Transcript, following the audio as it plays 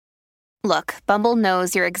Look, Bumble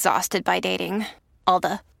knows you're exhausted by dating. All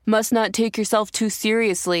the, must not take yourself too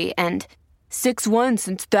seriously, and 6'1"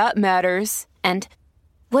 since that matters. And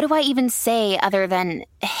what do I even say other than,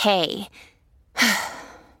 hey?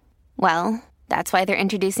 Well, that's why they're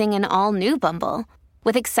introducing an all-new Bumble,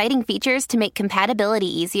 with exciting features to make compatibility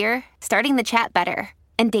easier, starting the chat better,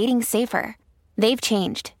 and dating safer. They've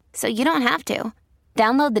changed, so you don't have to.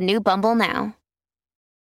 Download the new Bumble now.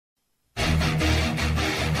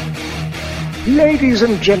 Ladies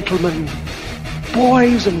and gentlemen,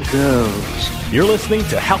 boys and girls, you're listening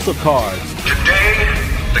to House of Cards. Today,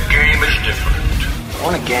 the game is different. I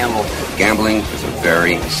want to gamble. Gambling is a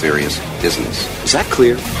very serious business. Is that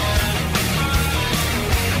clear?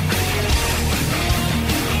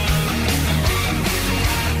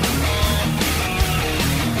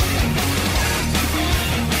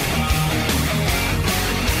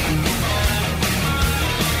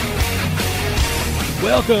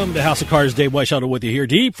 Welcome to House of Cards. Dave Weishuttle with you here,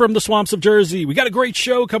 deep from the swamps of Jersey. We got a great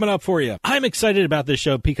show coming up for you. I'm excited about this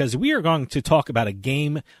show because we are going to talk about a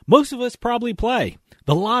game most of us probably play,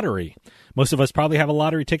 the lottery. Most of us probably have a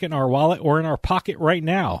lottery ticket in our wallet or in our pocket right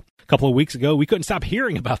now. A couple of weeks ago, we couldn't stop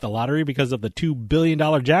hearing about the lottery because of the $2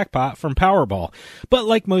 billion jackpot from Powerball. But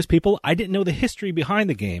like most people, I didn't know the history behind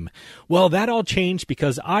the game. Well, that all changed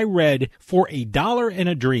because I read For a Dollar and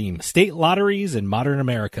a Dream, State Lotteries in Modern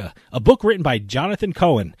America, a book written by Jonathan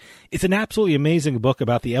Cohen. It's an absolutely amazing book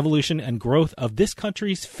about the evolution and growth of this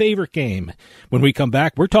country's favorite game. When we come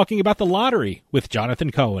back, we're talking about the lottery with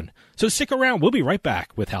Jonathan Cohen. So stick around. We'll be right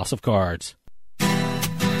back with House of Cards.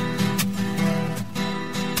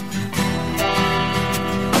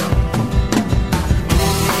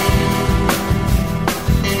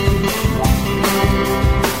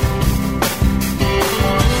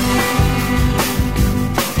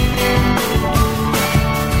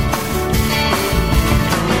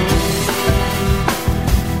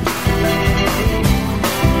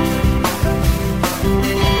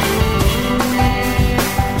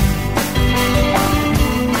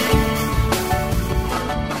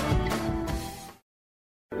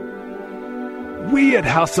 We at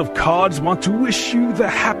House of Cards want to wish you the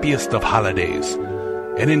happiest of holidays.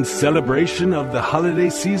 And in celebration of the holiday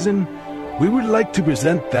season, we would like to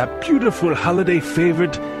present that beautiful holiday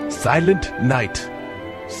favorite, Silent Night,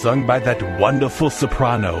 sung by that wonderful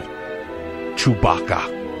soprano,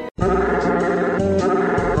 Chewbacca.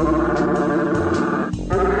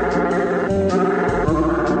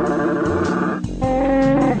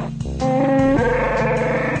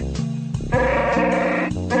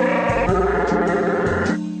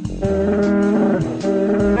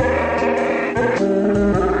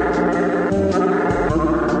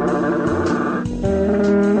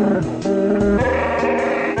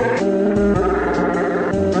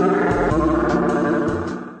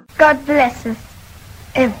 God bless us,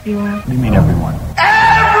 everyone. What do you mean, everyone?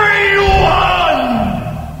 Everyone!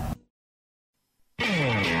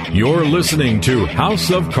 You're listening to House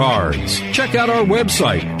of Cards. Check out our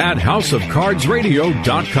website at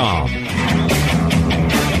houseofcardsradio.com.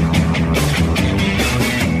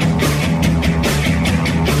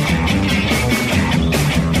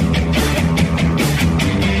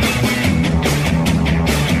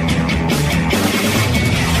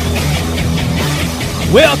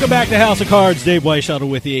 Welcome back to House of Cards. Dave Weishuttle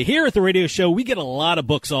with you. Here at the radio show, we get a lot of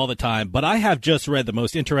books all the time, but I have just read the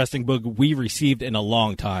most interesting book we've received in a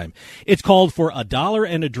long time. It's called For a Dollar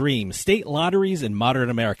and a Dream, State Lotteries in Modern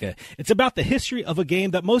America. It's about the history of a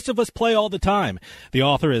game that most of us play all the time. The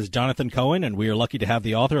author is Jonathan Cohen, and we are lucky to have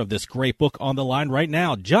the author of this great book on the line right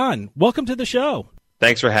now. John, welcome to the show.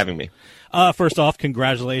 Thanks for having me. First off,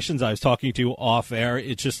 congratulations. I was talking to you off air.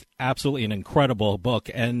 It's just absolutely an incredible book.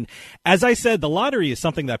 And as I said, the lottery is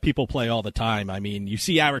something that people play all the time. I mean, you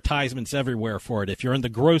see advertisements everywhere for it. If you're in the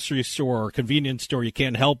grocery store or convenience store, you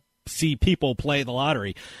can't help see people play the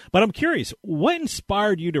lottery. But I'm curious, what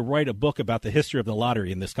inspired you to write a book about the history of the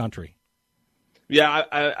lottery in this country? Yeah,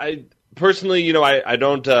 I personally, I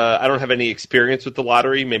don't have any experience with the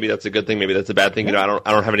lottery. Maybe that's a good thing. Maybe that's a bad thing. I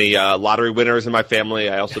don't have any lottery winners in my family.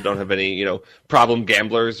 I also don't have any, problem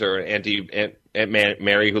gamblers or Aunt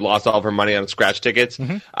Mary who lost all of her money on scratch tickets.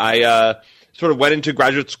 Mm-hmm. I sort of went into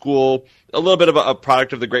graduate school a little bit of a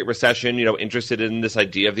product of the Great Recession, interested in this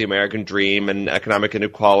idea of the American dream and economic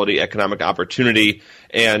inequality, economic opportunity,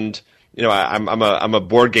 and I'm a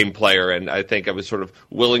board game player, and I think I was sort of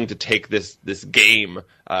willing to take this game,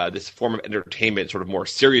 this form of entertainment, sort of more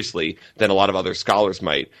seriously than a lot of other scholars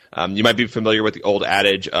might. You might be familiar with the old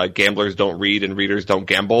adage, "Gamblers don't read and readers don't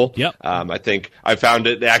gamble." Yep. I think I found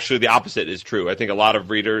it actually the opposite is true. I think a lot of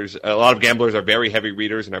gamblers are very heavy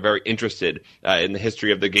readers and are very interested in the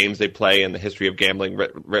history of the games they play and the history of gambling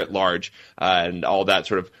writ large, and all that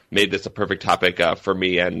sort of made this a perfect topic for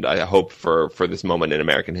me, and I hope for this moment in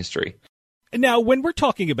American history. Now, when we're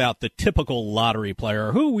talking about the typical lottery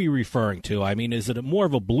player, who are we referring to? I mean, is it more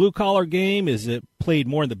of a blue-collar game? Is it played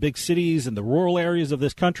more in the big cities and the rural areas of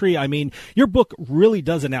this country? I mean, your book really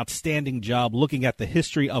does an outstanding job looking at the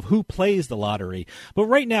history of who plays the lottery. But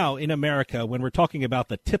right now in America, when we're talking about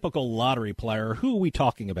the typical lottery player, who are we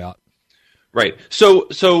talking about? Right.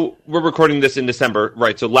 So we're recording this in December,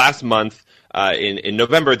 right? So last month, in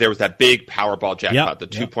November, there was that big Powerball jackpot, the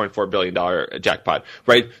 $2.4 billion jackpot,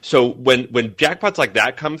 right? So when jackpots like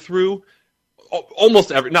that come through,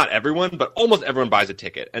 not everyone, but almost everyone buys a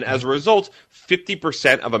ticket. And as a result,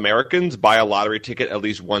 50% of Americans buy a lottery ticket at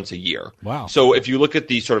least once a year. Wow. So if you look at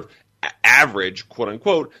the sort of average, quote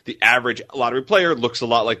unquote, the average lottery player looks a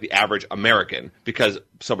lot like the average American because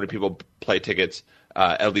so many people play tickets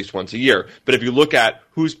at least once a year. But if you look at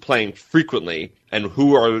who's playing frequently and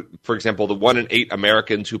who are, for example, the 1 in 8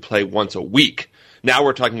 Americans who play once a week, now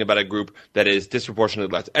we're talking about a group that is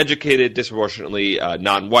disproportionately less educated, disproportionately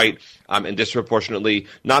non-white, and disproportionately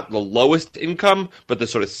not the lowest income, but the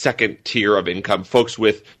sort of second tier of income, folks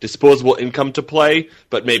with disposable income to play,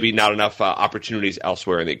 but maybe not enough opportunities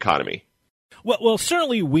elsewhere in the economy. Well,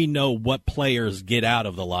 certainly we know what players get out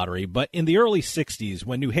of the lottery, but in the early 60s,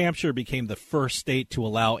 when New Hampshire became the first state to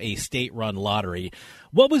allow a state-run lottery,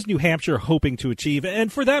 what was New Hampshire hoping to achieve?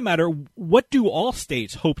 And for that matter, what do all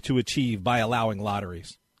states hope to achieve by allowing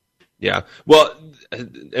lotteries? Yeah, well,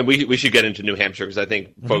 and we should get into New Hampshire because I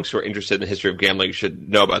think folks who are interested in the history of gambling should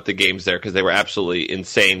know about the games there because they were absolutely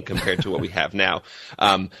insane compared to what we have now.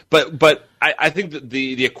 But I think that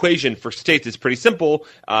the equation for states is pretty simple.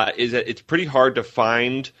 Is that it's pretty hard to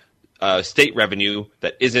find state revenue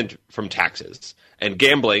that isn't from taxes. And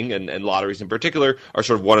gambling and lotteries in particular are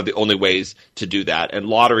sort of one of the only ways to do that. And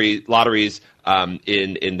lotteries starting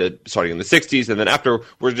in the 60s and then after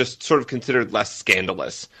were just sort of considered less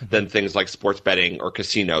scandalous than things like sports betting or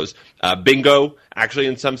casinos. Bingo, actually,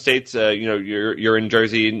 in some states, you're in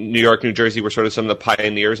Jersey, New York, New Jersey, were sort of some of the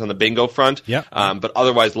pioneers on the bingo front. Yeah. But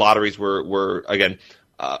otherwise, lotteries were again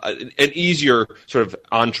an easier sort of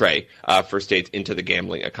entree for states into the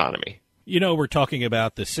gambling economy. You know, we're talking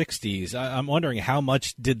about the 60s. I'm wondering how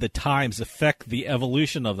much did the times affect the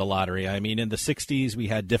evolution of the lottery? I mean, in the 60s, we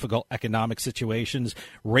had difficult economic situations.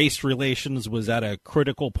 Race relations was at a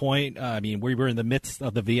critical point. I mean, we were in the midst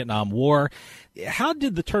of the Vietnam War. How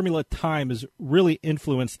did the turbulent times really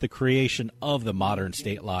influence the creation of the modern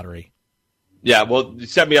state lottery? Yeah, well, you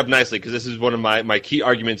set me up nicely because this is one of my key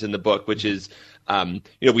arguments in the book, which is,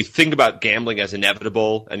 we think about gambling as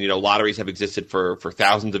inevitable, and lotteries have existed for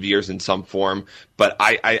thousands of years in some form. But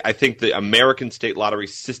I think the American state lottery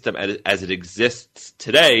system, as it exists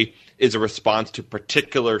today, is a response to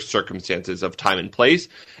particular circumstances of time and place.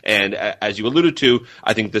 And as you alluded to,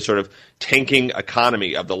 I think the sort of tanking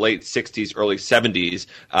economy of the late 60s, early 70s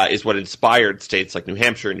is what inspired states like New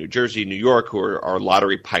Hampshire, New Jersey, New York, who are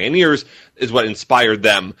lottery pioneers, is what inspired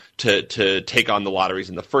them to take on the lotteries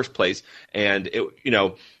in the first place. And,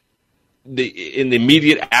 in the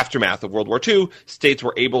immediate aftermath of World War II, states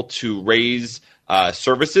were able to raise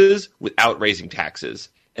services without raising taxes.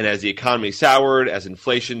 And as the economy soured, as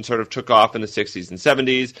inflation sort of took off in the 60s and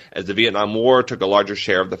 70s, as the Vietnam War took a larger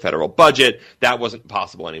share of the federal budget, that wasn't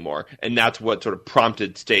possible anymore. And that's what sort of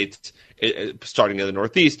prompted states, starting in the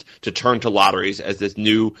Northeast, to turn to lotteries as this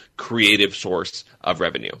new creative source of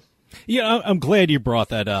revenue. Yeah, I'm glad you brought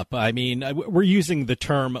that up. I mean, we're using the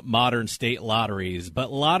term modern state lotteries, but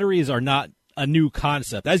lotteries are not a new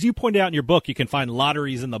concept. As you pointed out in your book, you can find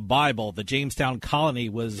lotteries in the Bible. The Jamestown colony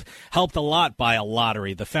was helped a lot by a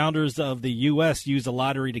lottery. The founders of the U.S. used a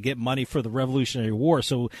lottery to get money for the Revolutionary War.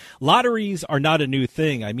 So lotteries are not a new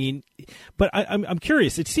thing. I mean, but I'm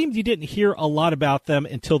curious. It seemed you didn't hear a lot about them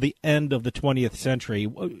until the end of the 20th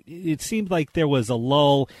century. It seemed like there was a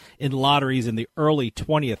lull in lotteries in the early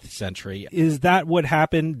 20th century. Is that what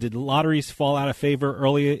happened? Did lotteries fall out of favor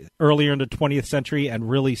earlier in the 20th century and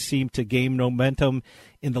really seem to gain momentum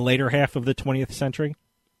in the later half of the 20th century?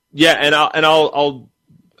 Yeah, and I'll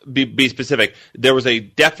be specific. There was a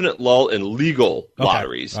definite lull in legal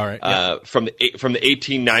lotteries. All right. Yeah. From the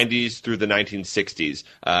 1890s through the 1960s.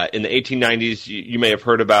 In the 1890s, you may have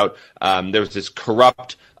heard about there was this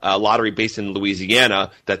corrupt lottery based in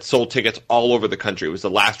Louisiana that sold tickets all over the country. It was the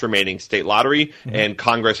last remaining state lottery, and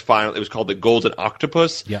Congress finally, it was called the Golden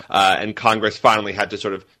Octopus, and Congress finally had to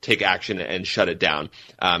sort of take action and shut it down.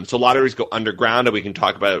 So lotteries go underground, and we can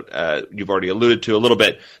talk about, you've already alluded to a little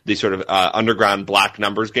bit, the sort of underground black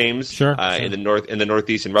numbers games in the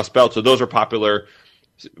Northeast and Rust Belt. So those are popular.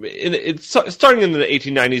 It's starting in the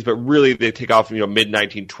 1890s, but really they take off,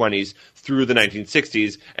 mid-1920s through the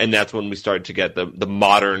 1960s, and that's when we started to get the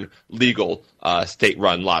modern, legal,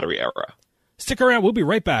 state-run lottery era. Stick around. We'll be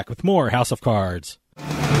right back with more House of Cards.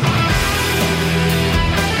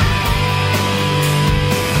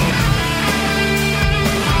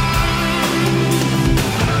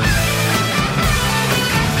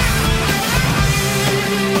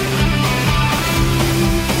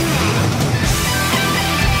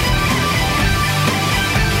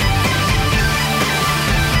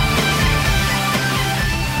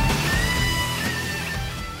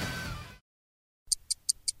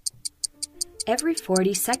 Every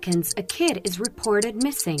 40 seconds, a kid is reported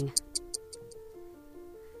missing.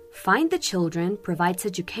 Find the Children provides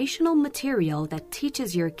educational material that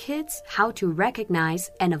teaches your kids how to recognize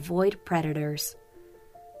and avoid predators.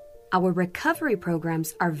 Our recovery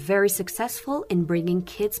programs are very successful in bringing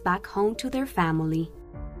kids back home to their family.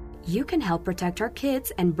 You can help protect our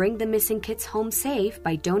kids and bring the missing kids home safe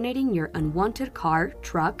by donating your unwanted car,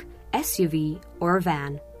 truck, SUV, or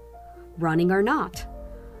van, running or not.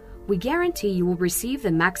 We guarantee you will receive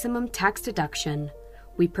the maximum tax deduction.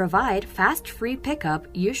 We provide fast free pickup,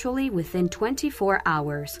 usually within 24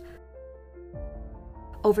 hours.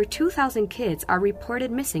 Over 2,000 kids are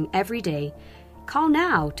reported missing every day. Call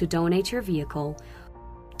now to donate your vehicle.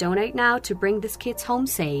 Donate now to bring these kids home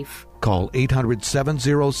safe. Call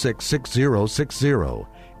 800-706-6060,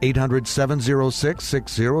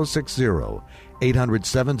 800-706-6060,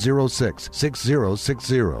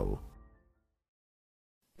 800-706-6060.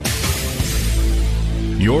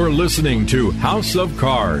 You're listening to House of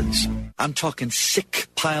Cards. I'm talking sick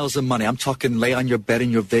piles of money. I'm talking lay on your bed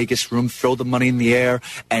in your Vegas room, throw the money in the air,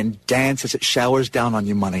 and dance as it showers down on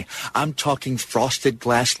you money. I'm talking frosted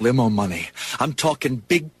glass limo money. I'm talking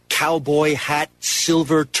big cowboy hat,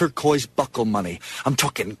 silver turquoise buckle money. I'm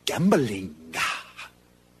talking gambling.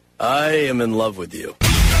 I am in love with you.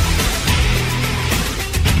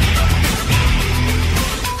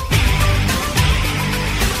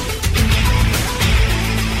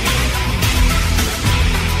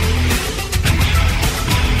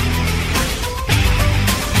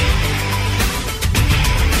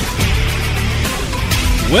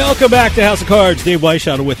 Welcome back to House of Cards. Dave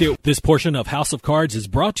Weishaupt with you. This portion of House of Cards is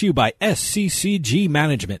brought to you by SCCG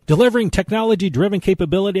Management, delivering technology-driven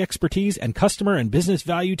capability, expertise, and customer and business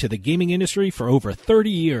value to the gaming industry for over 30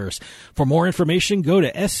 years. For more information, go to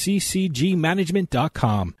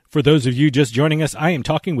sccgmanagement.com. For those of you just joining us, I am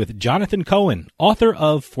talking with Jonathan Cohen, author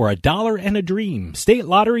of For a Dollar and a Dream, State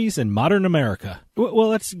Lotteries in Modern America. Well,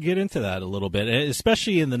 let's get into that a little bit,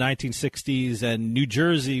 especially in the 1960s, and New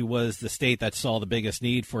Jersey was the state that saw the biggest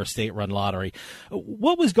need for a state-run lottery.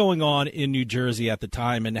 What was going on in New Jersey at the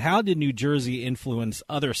time, and how did New Jersey influence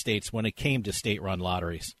other states when it came to state-run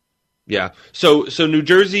lotteries? Yeah, so New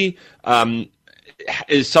Jersey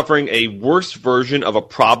is suffering a worse version of a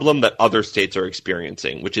problem that other states are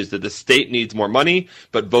experiencing, which is that the state needs more money,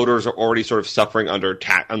 but voters are already sort of suffering under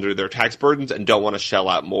their tax burdens and don't want to shell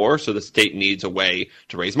out more, so the state needs a way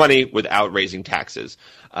to raise money without raising taxes.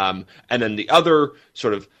 And then the other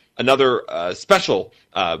sort of another special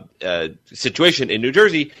situation in New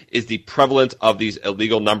Jersey is the prevalence of these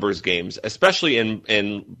illegal numbers games, especially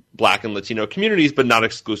in Black and Latino communities, but not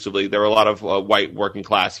exclusively. There were a lot of white working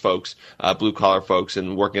class folks, blue collar folks,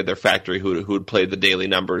 and working at their factory who would play the daily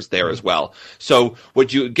numbers there as well. So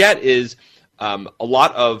what you get is a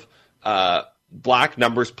lot of Black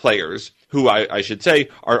numbers players who I should say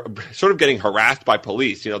are sort of getting harassed by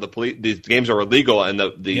police. You know, these games are illegal, and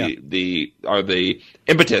the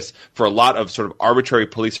impetus for a lot of sort of arbitrary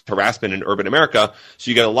police harassment in urban America.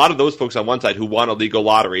 So you get a lot of those folks on one side who want a legal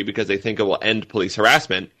lottery because they think it will end police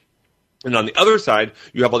harassment. And on the other side,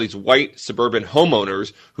 you have all these white suburban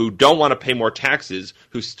homeowners who don't want to pay more taxes,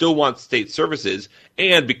 who still want state services,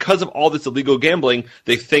 and because of all this illegal gambling,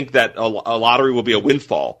 they think that a lottery will be a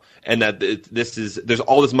windfall, and that there's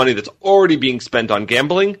all this money that's already being spent on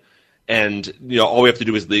gambling, and all we have to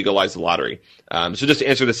do is legalize the lottery. So just to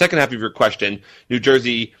answer the second half of your question, New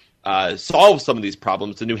Jersey solve some of these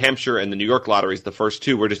problems. The New Hampshire and the New York lotteries, the first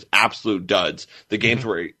two, were just absolute duds. The games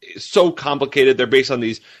were so complicated. They're based on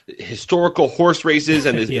these historical horse races,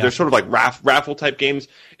 and they're sort of like raffle type games.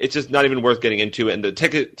 It's just not even worth getting into. And the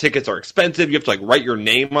tickets are expensive. You have to like write your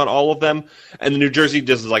name on all of them. And the New Jersey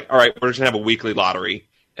just is like, all right, we're just gonna have a weekly lottery,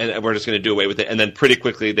 and we're just going to do away with it. And then pretty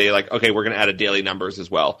quickly they like, okay, we're going to add a daily numbers as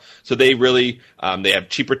well. So they really, they have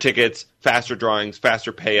cheaper tickets, faster drawings,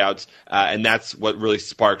 faster payouts, and that's what really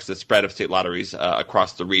sparks the spread of state lotteries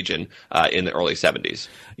across the region in the early 70s.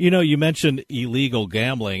 You know, you mentioned illegal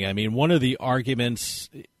gambling. I mean, one of the arguments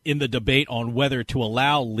in the debate on whether to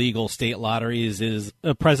allow legal state lotteries is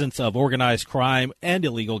the presence of organized crime and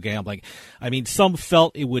illegal gambling. I mean, some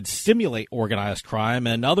felt it would stimulate organized crime,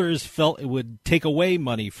 and others felt it would take away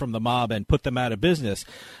money from the mob and put them out of business.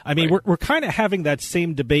 I mean, we're kind of having that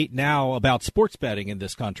same debate now about sports betting in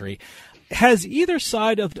this country. Has either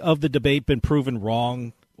side of the debate been proven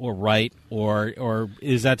wrong or right, or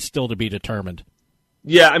is that still to be determined?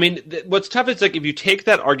 Yeah, I mean, what's tough is like if you take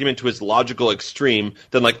that argument to its logical extreme,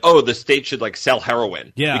 then like, oh, the state should like sell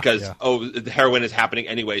heroin because the heroin is happening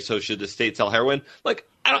anyway, so should the state sell heroin? Like,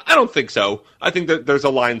 I don't think so. I think that there's a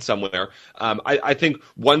line somewhere. I think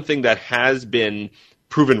one thing that has been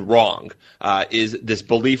proven wrong is this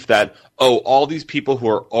belief that, oh, all these people who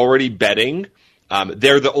are already betting,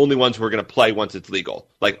 they're the only ones who are going to play once it's legal.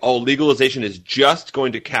 Like, legalization is just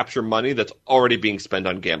going to capture money that's already being spent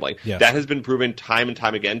on gambling. Yeah. That has been proven time and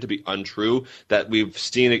time again to be untrue. That we've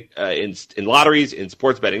seen in lotteries, in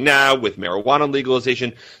sports betting now, with marijuana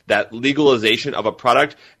legalization, that legalization of a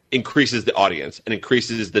product increases the audience and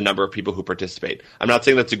increases the number of people who participate. I'm not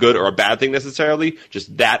saying that's a good or a bad thing necessarily,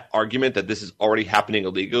 just that argument that this is already happening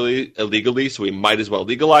illegally, so we might as well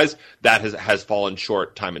legalize, that has fallen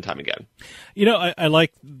short time and time again. You know, I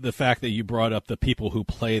like the fact that you brought up the people who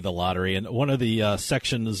play the lottery, and one of the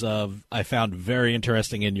sections I found very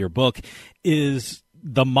interesting in your book is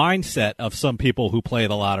the mindset of some people who play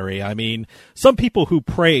the lottery. I mean, some people who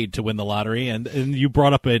prayed to win the lottery, and you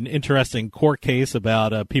brought up an interesting court case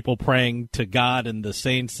about people praying to God and the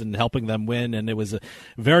saints and helping them win, and it was a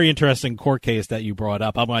very interesting court case that you brought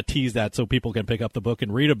up. I'm going to tease that so people can pick up the book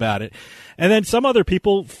and read about it. And then some other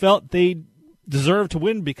people felt they deserved to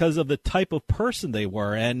win because of the type of person they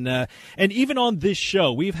were. And even on this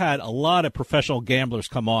show, we've had a lot of professional gamblers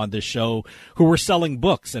come on this show who were selling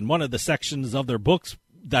books. And one of the sections of their books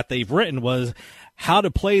that they've written was how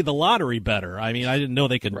to play the lottery better. I mean, I didn't know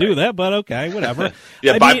they could do that, but okay, whatever.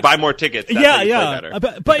 Buy more tickets. Yeah.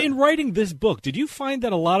 But in writing this book, did you find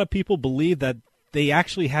that a lot of people believe that they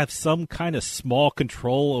actually have some kind of small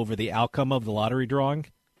control over the outcome of the lottery drawing?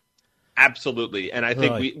 Absolutely, and I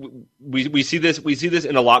think we see this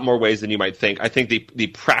in a lot more ways than you might think. I think the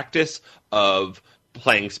practice of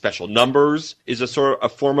playing special numbers is a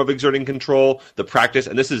form of exerting control. The practice,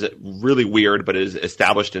 and this is really weird, but it is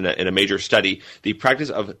established in a major study, the practice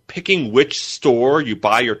of picking which store you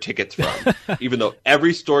buy your tickets from. Even though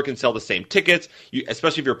every store can sell the same tickets,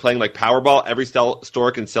 especially if you're playing like Powerball, every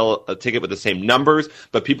store can sell a ticket with the same numbers,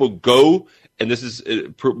 but people go, and this is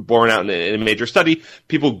borne out in a major study,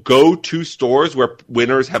 people go to stores where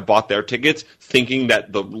winners have bought their tickets thinking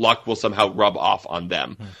that the luck will somehow rub off on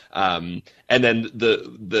them. And then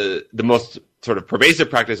the most sort of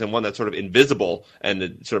pervasive practice, and one that's sort of invisible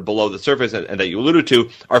and sort of below the surface, and that you alluded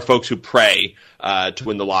to, are folks who pray to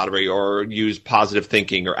win the lottery or use positive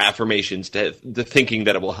thinking or affirmations to thinking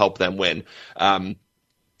that it will help them win.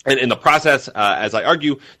 And in the process, as I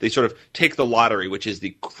argue, they sort of take the lottery, which is the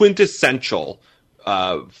quintessential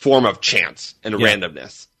form of chance and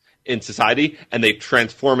randomness in society, and they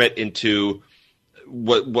transform it into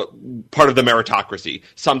what part of the meritocracy,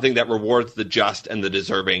 something that rewards the just and the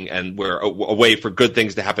deserving, and where a way for good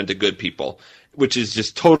things to happen to good people, which is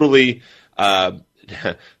just totally,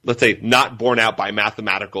 let's say, not borne out by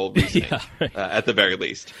mathematical reasoning, at the very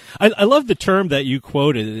least. I love the term that you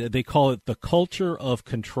quoted. They call it the culture of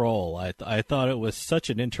control. I thought it was such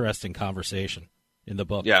an interesting conversation in the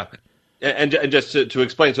book. Yeah. And just to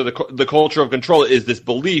explain, so the culture of control is this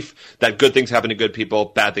belief that good things happen to good people,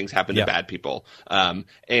 bad things happen to bad people.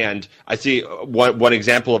 And I see one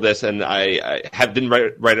example of this, and I didn't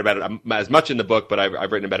write about it as much in the book, but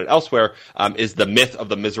I've written about it elsewhere, is the myth of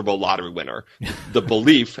the miserable lottery winner. The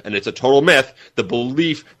belief, and it's a total myth, the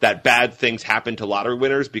belief that bad things happen to lottery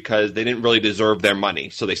winners because they didn't really deserve their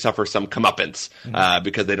money, so they suffer some comeuppance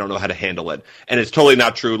because they don't know how to handle it. And it's totally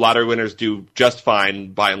not true. Lottery winners do just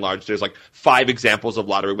fine, by and large. There's like like 5 examples of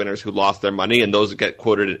lottery winners who lost their money, and those get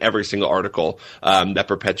quoted in every single article that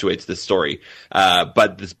perpetuates this story.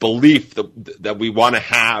 But this belief that we want to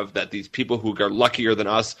have that these people who are luckier than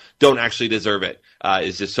us don't actually deserve it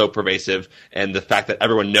is just so pervasive. And the fact that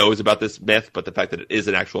everyone knows about this myth, but the fact that it is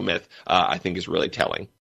an actual myth, I think is really telling.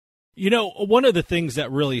 You know, one of the things that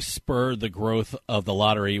really spurred the growth of the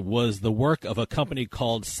lottery was the work of a company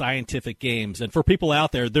called Scientific Games. And for people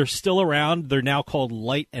out there, they're still around. They're now called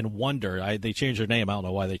Light and Wonder. They changed their name. I don't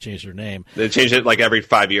know why they changed their name. They changed it like every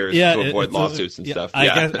 5 years to avoid lawsuits and stuff.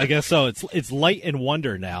 I guess so. It's Light and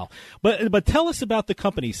Wonder now. But tell us about the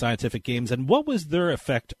company Scientific Games and what was their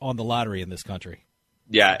effect on the lottery in this country?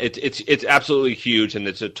 Yeah, it's absolutely huge, and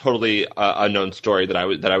it's a totally unknown story that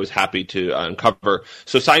I was happy to uncover.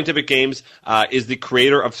 So, Scientific Games is the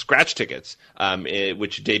creator of scratch tickets,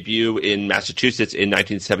 which debut in Massachusetts in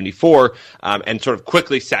 1974, and sort of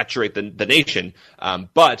quickly saturate the nation.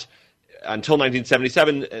 But until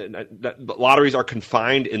 1977, lotteries are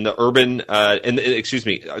confined in the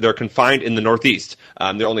they're confined in the Northeast.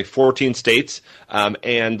 There are only 14 states,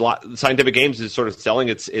 and Scientific Games is sort of selling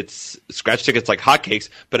its scratch tickets like hotcakes,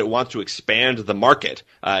 but it wants to expand the market.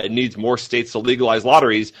 It needs more states to legalize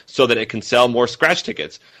lotteries so that it can sell more scratch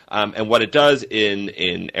tickets. And what it does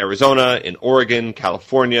in Arizona, in Oregon,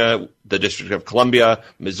 California, the District of Columbia,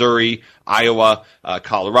 Missouri, Iowa,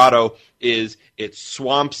 Colorado, is it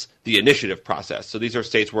swamps the initiative process. So these are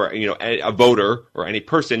states where, you know, a voter or any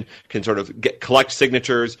person can sort of collect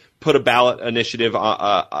signatures, put a ballot initiative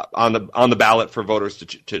on the ballot for voters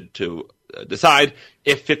to decide.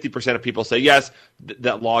 If 50% of people say yes,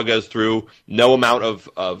 that law goes through. No amount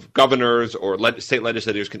of governors or state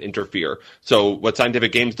legislators can interfere. So what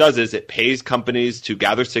Scientific Games does is it pays companies to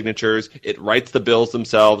gather signatures. It writes the bills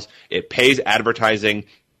themselves. It pays advertising.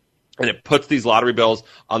 And it puts these lottery bills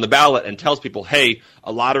on the ballot and tells people, hey,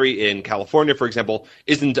 a lottery in California, for example,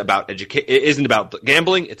 isn't about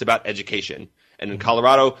gambling, it's about education. And in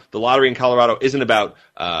Colorado, the lottery in Colorado isn't about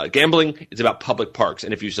gambling, it's about public parks.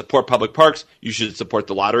 And if you support public parks, you should support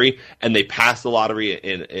the lottery. And they pass the lottery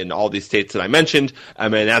in all these states that I mentioned. I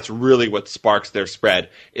mean, that's really what sparks their spread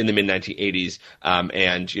in the mid-1980s.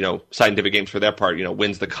 And, you know, Scientific Games, for their part, you know,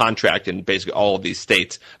 wins the contract in basically all of these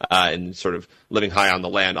states and sort of living high on the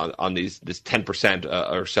land on this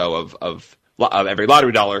 10% or so of every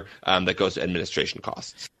lottery dollar that goes to administration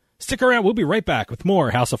costs. Stick around. We'll be right back with more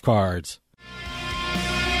House of Cards.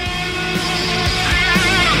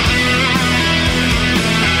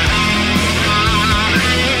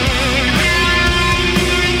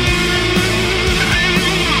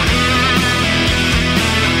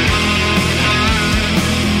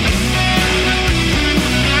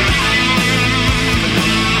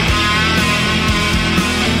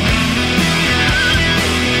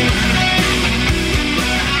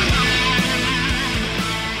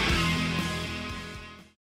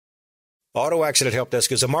 Auto Accident Help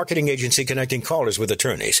Desk is a marketing agency connecting callers with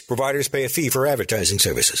attorneys. Providers pay a fee for advertising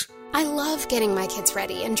services. I love getting my kids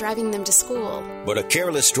ready and driving them to school. But a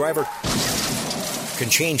careless driver can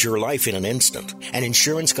change your life in an instant, and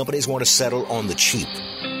insurance companies want to settle on the cheap.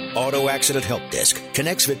 Auto Accident Help Desk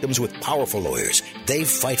connects victims with powerful lawyers. They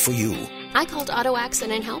fight for you. I called Auto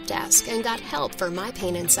Accident Help Desk and got help for my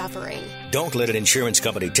pain and suffering. Don't let an insurance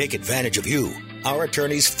company take advantage of you. Our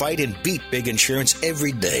attorneys fight and beat big insurance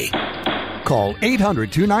every day. Call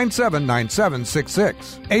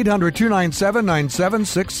 800-297-9766.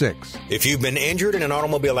 800-297-9766. If you've been injured in an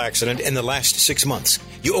automobile accident in the last 6 months,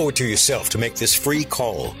 you owe it to yourself to make this free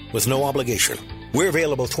call with no obligation. We're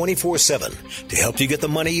available 24/7 to help you get the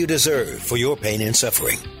money you deserve for your pain and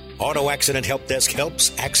suffering. Auto Accident Help Desk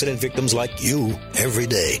helps accident victims like you every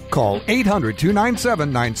day. Call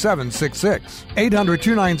 800-297-9766.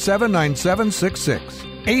 800-297-9766.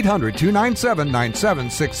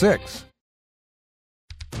 800-297-9766.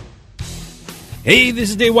 Hey, this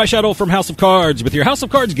is Dave Weishuttle from House of Cards with your House of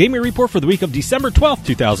Cards Gaming Report for the week of December 12th,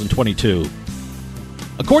 2022.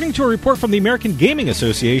 According to a report from the American Gaming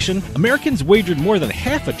Association, Americans wagered more than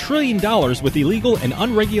 $500 billion with illegal and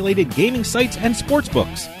unregulated gaming sites and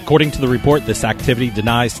sportsbooks. According to the report, this activity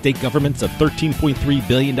denies state governments of $13.3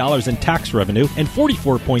 billion in tax revenue and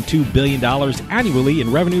 $44.2 billion annually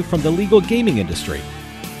in revenue from the legal gaming industry.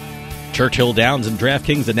 Churchill Downs and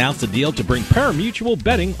DraftKings announced a deal to bring pari-mutuel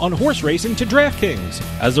betting on horse racing to DraftKings.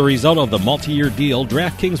 As a result of the multi-year deal,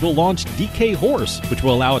 DraftKings will launch DK Horse, which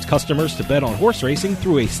will allow its customers to bet on horse racing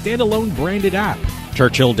through a standalone branded app.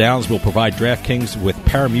 Churchill Downs will provide DraftKings with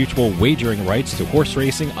pari-mutuel wagering rights to horse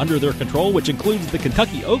racing under their control, which includes the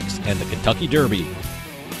Kentucky Oaks and the Kentucky Derby.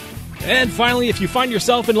 And finally, if you find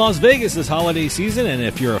yourself in Las Vegas this holiday season, and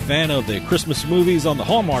if you're a fan of the Christmas movies on the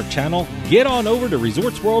Hallmark Channel, get on over to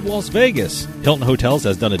Resorts World Las Vegas. Hilton Hotels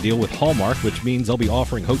has done a deal with Hallmark, which means they'll be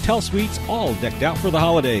offering hotel suites all decked out for the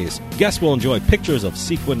holidays. Guests will enjoy pictures of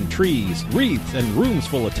sequin trees, wreaths, and rooms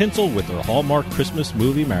full of tinsel with their Hallmark Christmas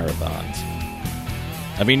movie marathons.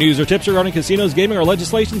 Have any news or tips regarding casinos, gaming, or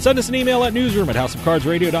legislation? Send us an email at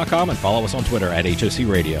newsroom@houseofcardsradio.com and follow us on Twitter at HOC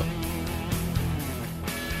Radio.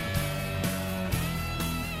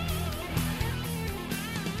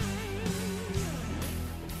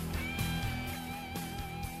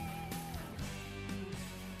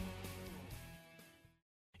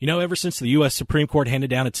 You know, ever since the U.S. Supreme Court handed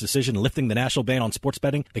down its decision lifting the national ban on sports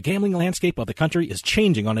betting, the gambling landscape of the country is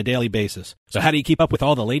changing on a daily basis. So how do you keep up with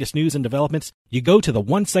all the latest news and developments? You go to the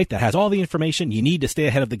one site that has all the information you need to stay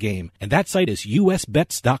ahead of the game, and that site is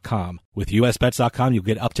usbets.com. With usbets.com, you'll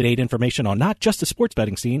get up-to-date information on not just the sports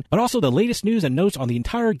betting scene, but also the latest news and notes on the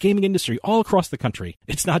entire gaming industry all across the country.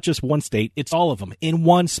 It's not just one state, it's all of them in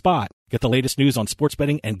one spot. Get the latest news on sports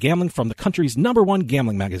betting and gambling from the country's #1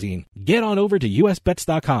 gambling magazine. Get on over to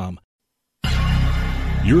usbets.com.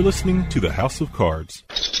 You're listening to the House of Cards.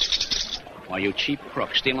 Why, you cheap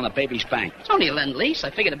crook, stealing a baby's bank. It's only a lend-lease. I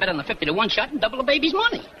figured to bet on the 50 to 1 shot and double the baby's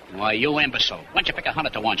money. Why, you imbecile. Why don't you pick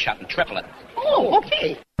 100 to 1 shot and triple it? Oh,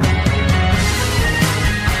 okay.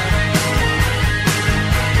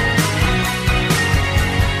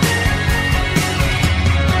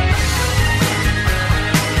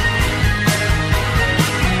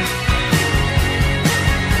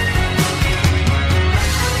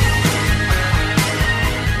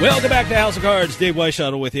 Welcome back to House of Cards. Dave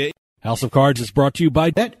Weishuttle with you. House of Cards is brought to you by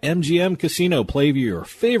BetMGM Casino. Play your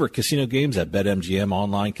favorite casino games at BetMGM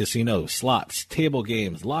Online Casino. Slots, table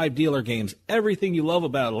games, live dealer games, everything you love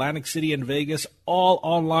about Atlantic City and Vegas, all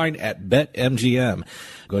online at BetMGM.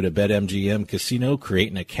 Go to BetMGM Casino, create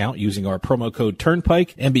an account using our promo code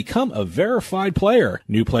Turnpike, and become a verified player.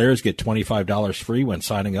 New players get $25 free when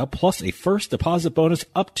signing up, plus a first deposit bonus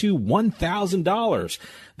up to $1,000.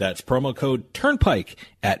 That's promo code Turnpike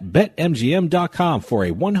at BetMGM.com for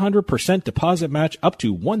a 100% deposit match up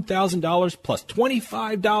to $1,000 plus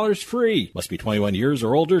 $25 free. Must be 21 years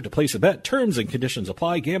or older to place a bet. Terms and conditions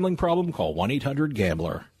apply. Gambling problem? Call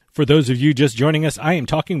 1-800-GAMBLER. For those of you just joining us, I am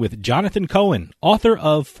talking with Jonathan Cohen, author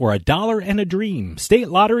of For a Dollar and a Dream, State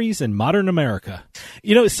Lotteries in Modern America.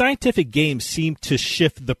 You know, Scientific Games seem to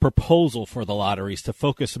shift the proposal for the lotteries to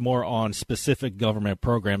focus more on specific government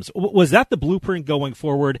programs. Was that the blueprint going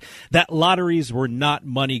forward, that lotteries were not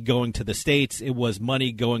money going to the states, it was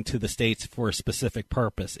money going to the states for a specific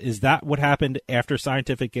purpose? Is that what happened after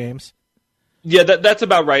Scientific Games? Yeah, that's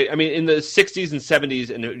about right. I mean, in the 60s and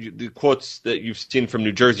 70s, and the quotes that you've seen from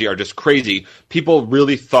New Jersey are just crazy. People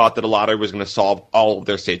really thought that a lottery was going to solve all of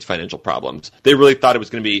their state's financial problems. They really thought it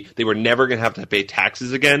was going to be, they were never going to have to pay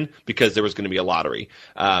taxes again because there was going to be a lottery.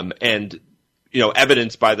 And you know,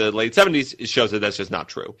 evidence by the late 70s shows that that's just not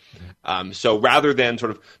true. So rather than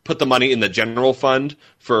sort of put the money in the general fund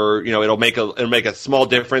for, you know, it'll make a small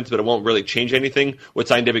difference, but it won't really change anything. What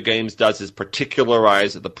Scientific Games does is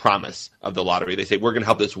particularize the promise of the lottery. They say, we're going to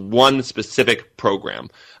help this one specific program.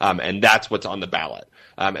 And that's what's on the ballot.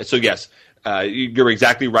 And so yes, you're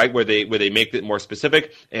exactly right where they make it more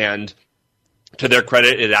specific, and to their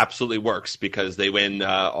credit, it absolutely works because they win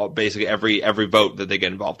basically every vote that they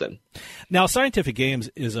get involved in. Now, Scientific Games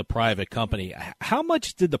is a private company. How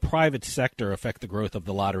much did the private sector affect the growth of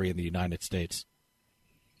the lottery in the United States?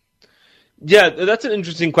 Yeah, that's an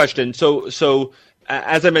interesting question. So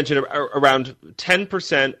as I mentioned, around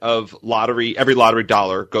 10% of every lottery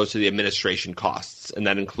dollar goes to the administration costs, and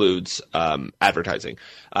that includes advertising.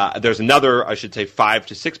 There's another, I should say, 5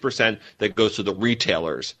 to 6% that goes to the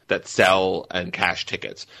retailers that sell and cash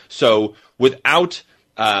tickets. So without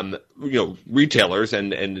retailers,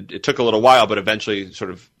 and it took a little while, but eventually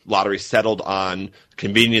sort of lotteries settled on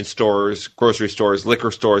convenience stores, grocery stores,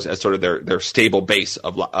 liquor stores as sort of their stable base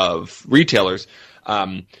of retailers.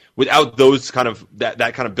 Without those kind of that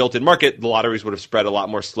kind of built-in market, the lotteries would have spread a lot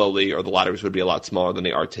more slowly, or the lotteries would be a lot smaller than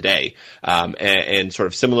they are today. And sort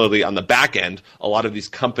of similarly on the back end, a lot of these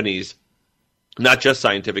companies, not just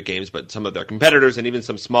Scientific Games, but some of their competitors and even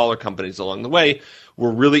some smaller companies along the way,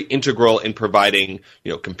 were really integral in providing,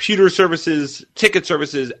 computer services, ticket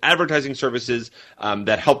services, advertising services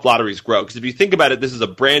that help lotteries grow. Because if you think about it, this is a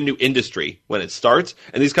brand new industry when it starts,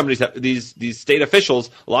 and these companies have these state officials.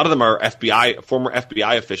 A lot of them are former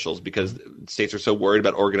FBI officials, because states are so worried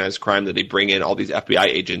about organized crime that they bring in all these FBI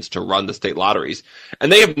agents to run the state lotteries, and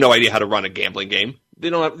they have no idea how to run a gambling game.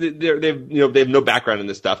 they have no background in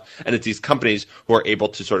this stuff, and it's these companies who are able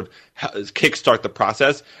to sort of kickstart the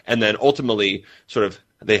process, and then ultimately sort of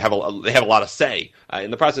they have a lot of say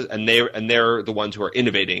in the process, and they're the ones who are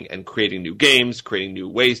innovating and creating new games, creating new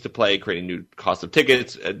ways to play, creating new cost of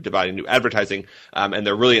tickets, dividing new advertising, and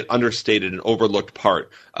they're really an understated and overlooked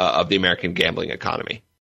part of the American gambling economy.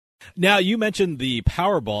 Now, you mentioned the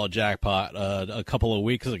Powerball jackpot a couple of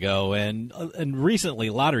weeks ago, and recently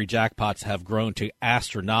lottery jackpots have grown to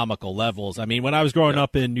astronomical levels. I mean, when I was growing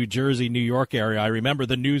up in New Jersey, New York area, I remember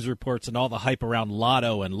the news reports and all the hype around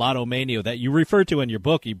Lotto and Lotto Mania that you referred to in your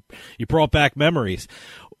book. You brought back memories.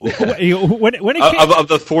 When it came of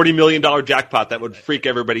the $40 million jackpot that would freak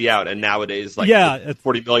everybody out, and nowadays,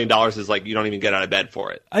 $40 million is like you don't even get out of bed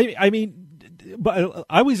for it. I mean. But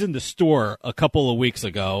I was in the store a couple of weeks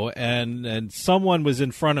ago, and someone was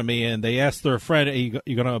in front of me, and they asked their friend, "Are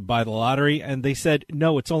you going to buy the lottery?" And they said,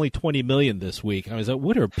 "No, it's only $20 million this week." And I was like,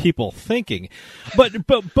 "What are people thinking?" But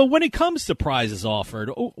when it comes to prizes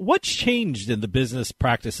offered, what's changed in the business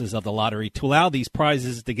practices of the lottery to allow these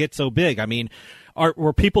prizes to get so big? I mean,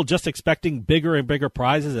 were people just expecting bigger and bigger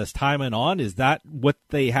prizes as time went on? Is that what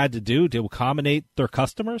they had to do to accommodate their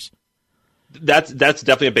customers? That's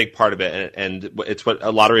definitely a big part of it, and it's what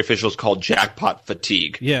lottery officials call jackpot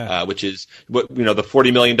fatigue. Yeah, which is the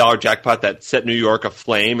 $40 million jackpot that set New York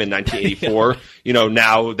aflame in 1984.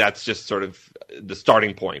 Now that's just sort of the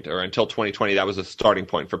starting point, or until 2020, that was a starting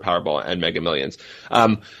point for Powerball and Mega Millions.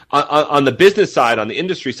 On the business side, on the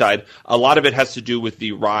industry side, a lot of it has to do with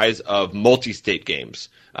the rise of multi-state games.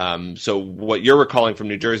 So what you're recalling from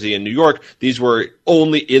New Jersey and New York, these were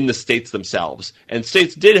only in the states themselves. And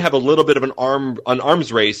states did have a little bit of an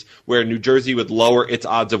arms race where New Jersey would lower its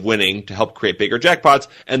odds of winning to help create bigger jackpots,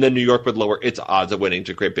 and then New York would lower its odds of winning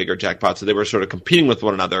to create bigger jackpots. So they were sort of competing with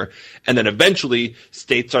one another. And then eventually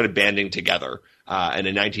states started banding together. And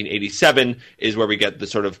in 1987 is where we get the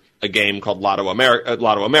sort of a game called Lotto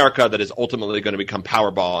America that is ultimately going to become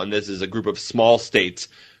Powerball. And this is a group of small states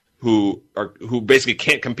who basically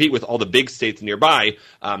can't compete with all the big states nearby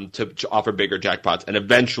to offer bigger jackpots. And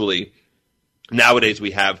eventually, nowadays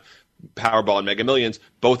we have Powerball and Mega Millions,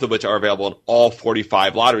 both of which are available in all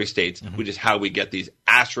 45 lottery states, which is how we get these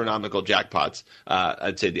astronomical jackpots.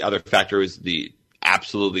 I'd say the other factor is the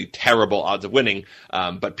absolutely terrible odds of winning,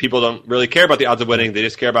 but people don't really care about the odds of winning. They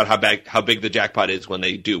just care about how big the jackpot is when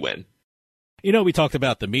they do win. We talked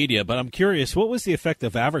about the media, but I'm curious, what was the effect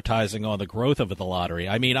of advertising on the growth of the lottery?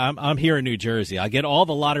 I mean, I'm here in New Jersey. I get all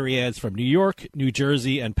the lottery ads from New York, New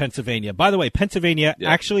Jersey, and Pennsylvania. By the way, Pennsylvania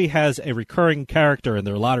actually has a recurring character in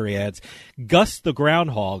their lottery ads, Gus the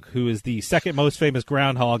Groundhog, who is the second most famous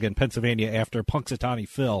groundhog in Pennsylvania after Punxsutawney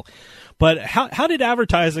Phil. But how did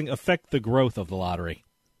advertising affect the growth of the lottery?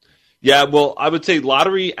 Yeah, well, I would say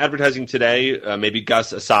lottery advertising today, maybe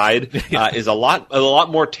Gus aside, is a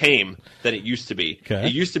lot more tame than it used to be. Okay.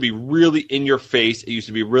 It used to be really in your face. It used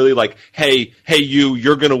to be really like, hey,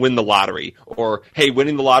 you're going to win the lottery, or hey,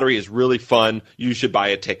 winning the lottery is really fun. You should buy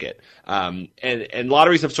a ticket. And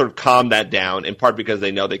lotteries have sort of calmed that down, in part because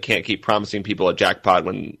they know they can't keep promising people a jackpot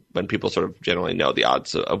when people sort of generally know the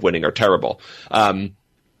odds of winning are terrible.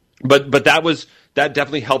 But that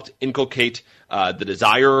definitely helped inculcate the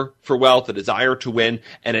desire for wealth, the desire to win,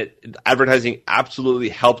 and advertising absolutely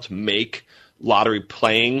helped make lottery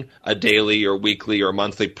playing a daily or weekly or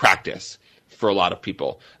monthly practice for a lot of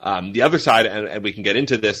people. The other side, and we can get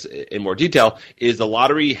into this in more detail, is the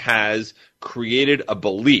lottery has created a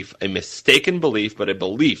belief, a mistaken belief, but a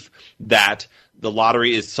belief that the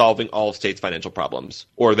lottery is solving all of states' financial problems,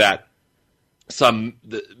 or that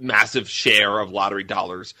the massive share of lottery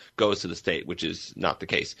dollars goes to the state, which is not the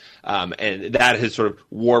case. And that has sort of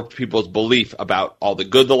warped people's belief about all the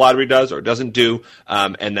good the lottery does or doesn't do,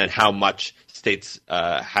 and then how much states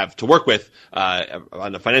have to work with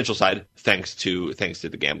on the financial side, thanks to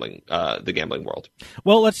the gambling world.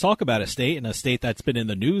 Well, let's talk about a state that's been in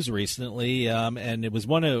the news recently, and it was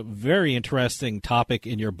a very interesting topic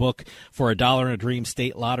in your book, For $1 and a Dream: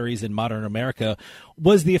 State Lotteries in Modern America,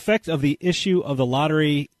 was the effect of the issue of the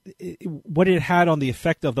lottery, what it had on the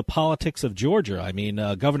effect of the politics of Georgia. I mean,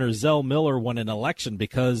 Governor Zell Miller won an election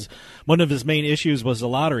because one of his main issues was the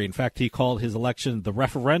lottery. In fact, he called his election the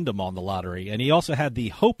referendum on the lottery. And he also had the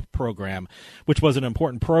HOPE program, which was an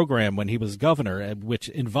important program when he was governor, which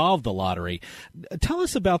involved the lottery. Tell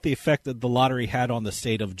us about the effect that the lottery had on the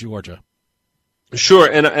state of Georgia. Sure,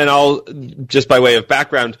 and I'll just by way of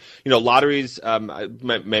background, lotteries,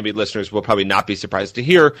 maybe listeners will probably not be surprised to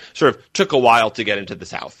hear, sort of took a while to get into the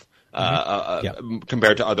South.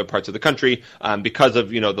 compared to other parts of the country, because of,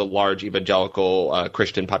 the large evangelical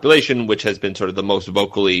Christian population, which has been sort of the most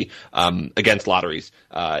vocally against lotteries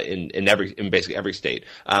in basically every state.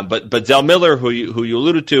 But Zell Miller, who you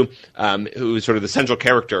alluded to, who is sort of the central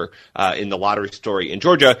character in the lottery story in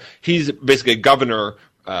Georgia, he's basically a governor.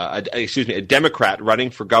 A Democrat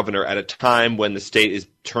running for governor at a time when the state is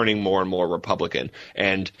turning more and more Republican.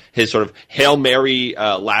 And his sort of Hail Mary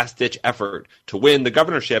last-ditch effort to win the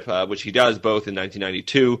governorship, which he does both in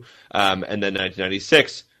 1992 and then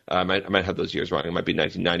 1996. I might have those years wrong. It might be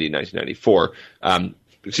 1990 and 1994.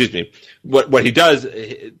 What he does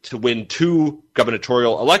to win 2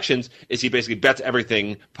 gubernatorial elections is he basically bets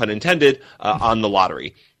everything, pun intended, on the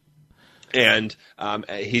lottery. And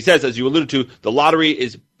he says, as you alluded to, the lottery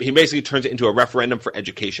he basically turns it into a referendum for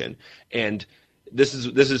education. And this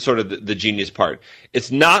is sort of the genius part. It's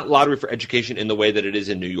not lottery for education in the way that it is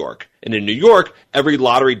in New York. And in New York, every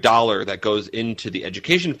lottery dollar that goes into the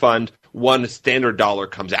education fund, one standard dollar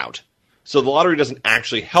comes out. So the lottery doesn't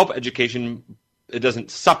actually help education. It doesn't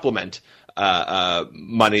supplement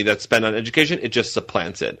money that's spent on education. It just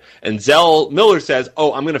supplants it. And Zell Miller says,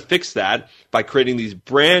 I'm going to fix that by creating these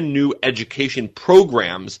brand new education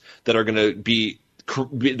programs that are going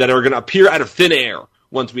to appear out of thin air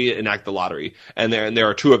once we enact the lottery. And there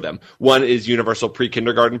are 2 of them. One is universal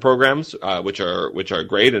pre-kindergarten programs, which are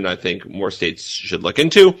great, and I think more states should look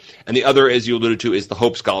into. And the other, as you alluded to, is the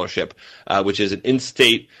Hope Scholarship, which is an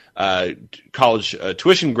in-state college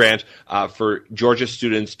tuition grant for Georgia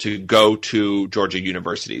students to go to Georgia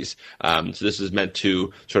universities. So this is meant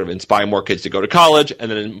to sort of inspire more kids to go to college,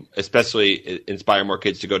 and then especially inspire more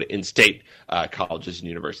kids to go to in-state colleges and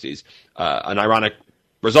universities. An ironic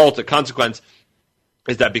result, a consequence,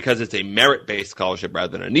 is that because it's a merit-based scholarship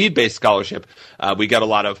rather than a need-based scholarship, we get a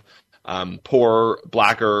lot of poor,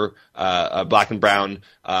 black and brown,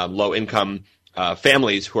 low-income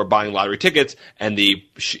families who are buying lottery tickets, and the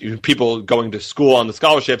people going to school on the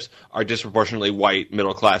scholarships are disproportionately white,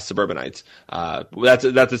 middle-class suburbanites. That's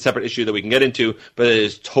a separate issue that we can get into, but it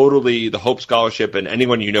is totally the Hope Scholarship, and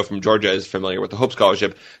anyone you know from Georgia is familiar with the Hope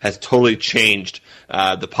Scholarship, has totally changed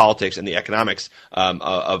the politics and the economics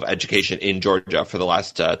of education in Georgia for the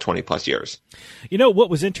last 20-plus years. What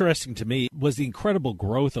was interesting to me was the incredible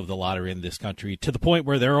growth of the lottery in this country, to the point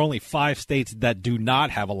where there are only 5 states that do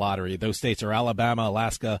not have a lottery. Those states are Alabama,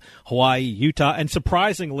 Alaska, Hawaii, Utah, and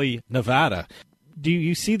surprisingly, Nevada. Do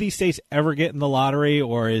you see these states ever get in the lottery,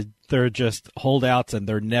 or is they're just holdouts and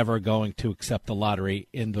they're never going to accept the lottery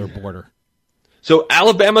in their border? So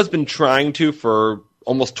Alabama's been trying to for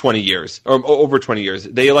almost 20 years, or over 20 years.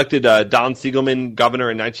 They elected Don Siegelman governor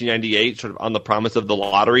in 1998, sort of on the promise of the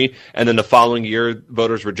lottery, and then the following year,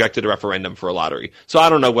 voters rejected a referendum for a lottery. So I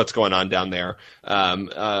don't know what's going on down there.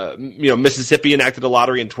 Mississippi enacted a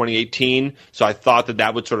lottery in 2018, so I thought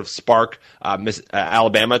that would sort of spark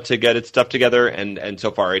Alabama to get its stuff together, and so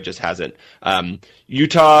far it just hasn't.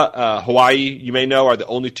 Utah, Hawaii, you may know, are the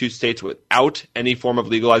only 2 states without any form of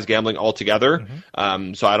legalized gambling altogether.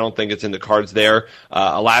 Mm-hmm. So I don't think it's in the cards there.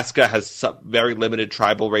 Alaska has very limited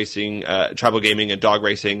tribal gaming and dog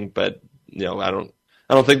racing, but I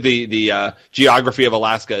don't think the geography of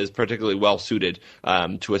Alaska is particularly well suited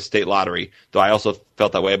to a state lottery. Though I also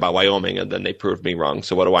felt that way about Wyoming, and then they proved me wrong.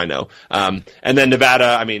 So what do I know? And then Nevada.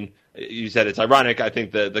 I mean, you said it's ironic. I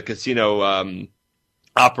think the casino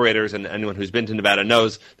operators, and anyone who's been to Nevada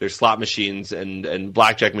knows, there's slot machines and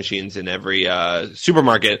blackjack machines in every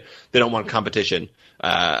supermarket. They don't want competition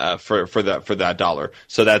for that dollar.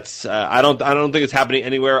 So that's I don't think it's happening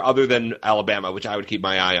anywhere other than Alabama, which I would keep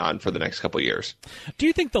my eye on for the next couple of years. Do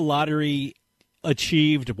you think the lottery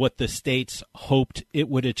achieved what the states hoped it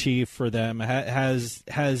would achieve for them? Has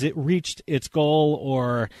it reached its goal,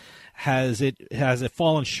 or has it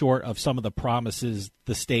fallen short of some of the promises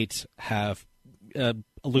the states have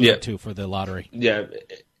alluded to for the lottery? Yeah,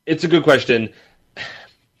 it's a good question.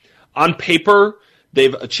 On paper,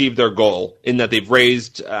 they've achieved their goal in that they've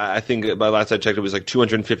raised, I think by last I checked, it was like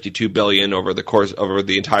 $252 billion over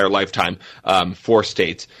the entire lifetime for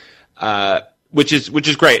states, which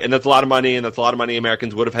is great, and that's a lot of money, and that's a lot of money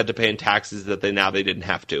Americans would have had to pay in taxes that they didn't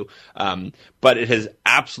have to. But it has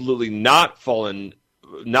absolutely not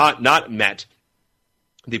met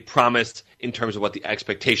the promise in terms of what the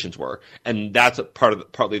expectations were, and that's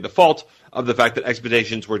partly the fault of the fact that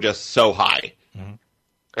expectations were just so high. Mm-hmm.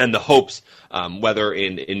 And the hopes, whether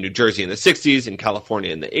in New Jersey in the 60s, in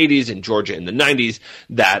California in the 80s, in Georgia in the 90s,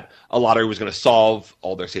 that a lottery was going to solve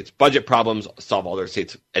all their states' budget problems, solve all their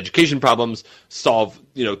states' education problems,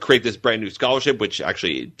 create this brand new scholarship, which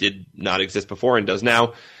actually did not exist before and does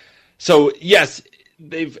now. So yes,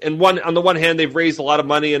 on the one hand, they've raised a lot of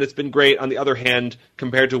money and it's been great. On the other hand,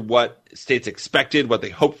 compared to what states expected, what they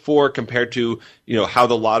hoped for, compared to, how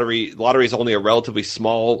the lottery is only a relatively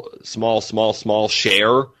small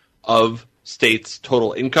share of states'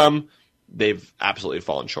 total income, they've absolutely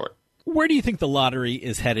fallen short. Where do you think the lottery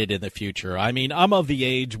is headed in the future? I mean, I'm of the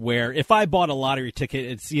age where if I bought a lottery ticket,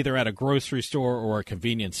 it's either at a grocery store or a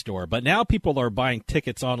convenience store. But now people are buying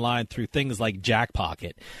tickets online through things like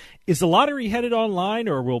Jackpocket. Is the lottery headed online,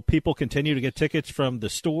 or will people continue to get tickets from the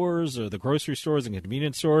stores or the grocery stores and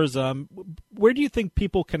convenience stores? Where do you think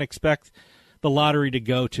people can expect the lottery to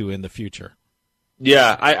go to in the future?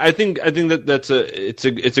 Yeah, I think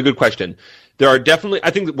it's a good question. There are definitely,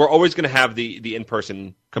 I think that we're always going to have the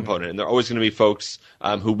in-person component, and there are always going to be folks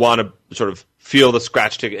who want to sort of feel the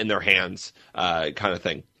scratch ticket in their hands, kind of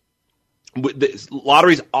thing. The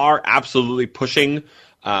lotteries are absolutely pushing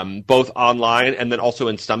both online and then also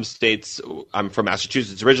in some states. I'm from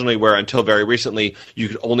Massachusetts originally, where until very recently you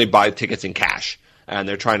could only buy tickets in cash. And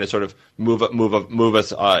they're trying to sort of move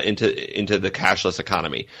us into the cashless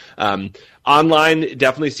economy. Online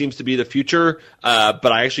definitely seems to be the future, but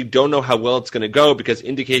I actually don't know how well it's going to go, because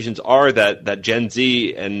indications are that Gen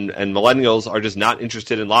Z and millennials are just not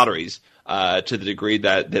interested in lotteries to the degree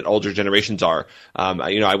that older generations are.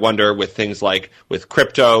 I wonder with things like with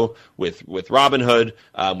crypto, with Robinhood,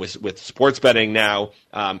 with sports betting now,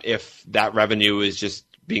 if that revenue is just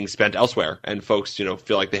being spent elsewhere, and folks feel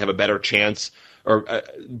like they have a better chance. Or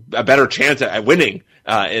a better chance at winning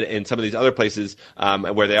in some of these other places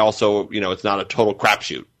where they also, it's not a total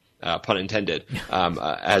crapshoot, pun intended,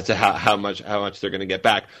 as to how much they're going to get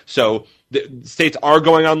back. So the states are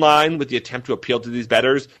going online with the attempt to appeal to these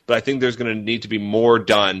bettors, but I think there's going to need to be more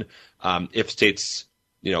done if states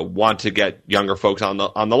want to get younger folks on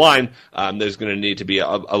the line. There's going to need to be a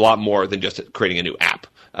lot more than just creating a new app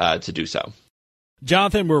to do so.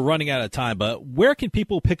 Jonathan, we're running out of time, but where can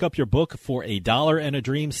people pick up your book For a Dollar and a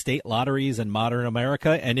Dream, State Lotteries in Modern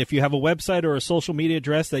America? And if you have a website or a social media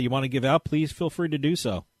address that you want to give out, please feel free to do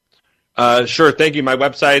so. Sure, thank you. My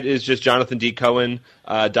website is just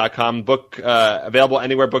jonathandcohen.com. Book available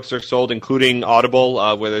anywhere books are sold, including Audible,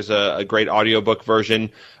 where there's a great audiobook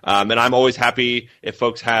version. And I'm always happy if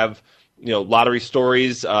folks have lottery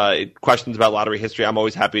stories, questions about lottery history. I'm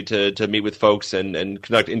always happy to meet with folks and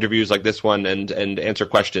conduct interviews like this one and answer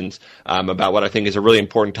questions about what I think is a really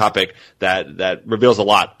important topic that reveals a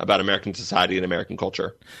lot about American society and American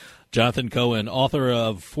culture. Jonathan Cohen, author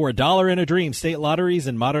of For a Dollar and a Dream, State Lotteries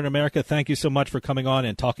in Modern America. Thank you so much for coming on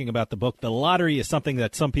and talking about the book. The lottery is something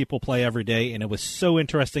that some people play every day, and it was so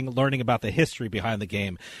interesting learning about the history behind the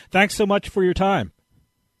game. Thanks so much for your time.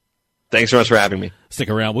 Thanks so much for having me. Stick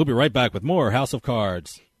around. We'll be right back with more House of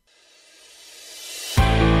Cards.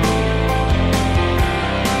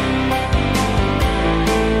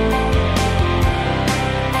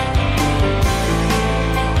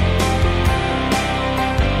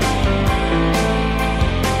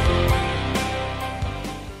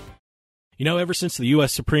 Ever since the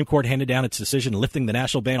U.S. Supreme Court handed down its decision lifting the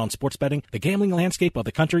national ban on sports betting, the gambling landscape of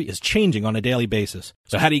the country is changing on a daily basis.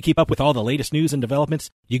 So how do you keep up with all the latest news and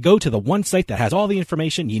developments? You go to the one site that has all the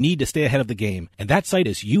information you need to stay ahead of the game, and that site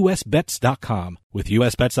is usbets.com. With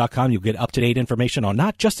usbets.com, you'll get up-to-date information on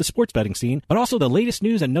not just the sports betting scene, but also the latest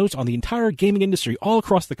news and notes on the entire gaming industry all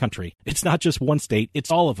across the country. It's not just one state,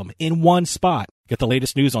 it's all of them in one spot. Get the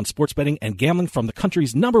latest news on sports betting and gambling from the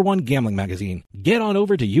country's #1 gambling magazine. Get on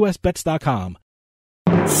over to usbets.com.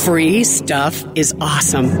 Free stuff is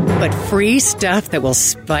awesome, but free stuff that will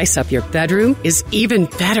spice up your bedroom is even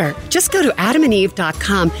better. Just go to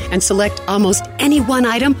adamandeve.com and select almost any one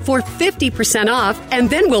item for 50% off, and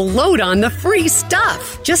then we'll load on the free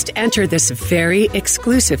stuff. Just enter this very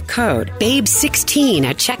exclusive code, BABE16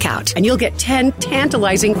 at checkout, and you'll get 10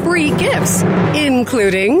 tantalizing free gifts,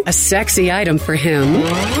 including a sexy item for him,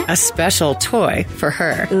 a special toy for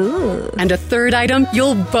her, and a third item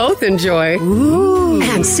you'll both enjoy.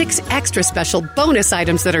 And 6 extra special bonus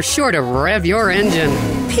items that are sure to rev your engine,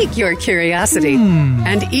 pique your curiosity,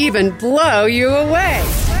 and even blow you away.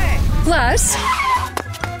 Plus,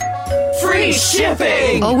 free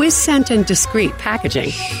shipping! Always sent in discreet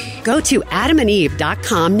packaging. Go to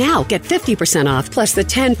adamandeve.com now. Get 50% off plus the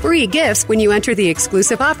 10 free gifts when you enter the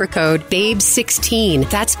exclusive offer code BABE16.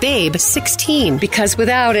 That's BABE16, because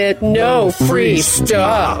without it, no free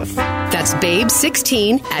stuff. That's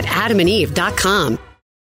BABE16 at adamandeve.com.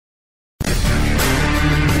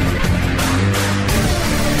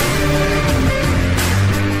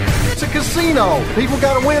 It's a casino. People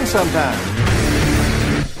gotta win sometime.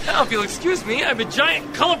 Now, if you'll excuse me, I have a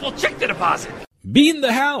giant, colorful check to deposit. Beating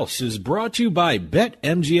the House is brought to you by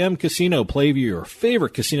BetMGM Casino. Play your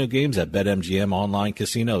favorite casino games at BetMGM Online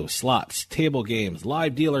Casino. Slots, table games,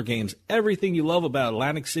 live dealer games, everything you love about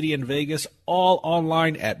Atlantic City and Vegas, all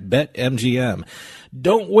online at BetMGM.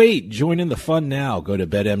 Don't wait. Join in the fun now. Go to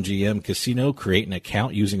BetMGM Casino, create an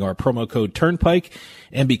account using our promo code Turnpike,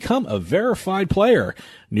 and become a verified player.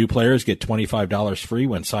 New players get $25 free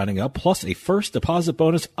when signing up, plus a first deposit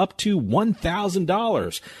bonus up to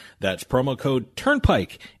 $1,000. That's promo code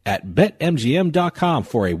Turnpike at BetMGM.com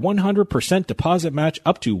for a 100% deposit match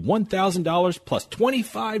up to $1,000 plus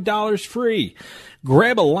 $25 free.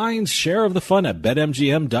 Grab a lion's share of the fun at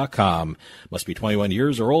BetMGM.com. Must be 21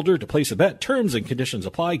 years or older to place a bet. Terms and conditions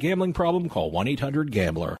apply. Gambling problem? Call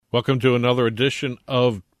 1-800-GAMBLER. Welcome to another edition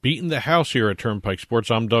of Beating the House here at Turnpike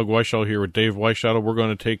Sports. I'm Doug Weishaupt here with Dave Weishaupt. We're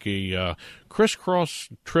going to take a crisscross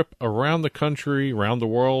trip around the country, around the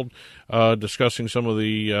world, discussing some of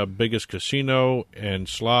the biggest casino and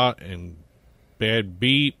slot and bad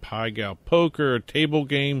beat, pie gal poker, table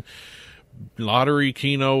game, lottery,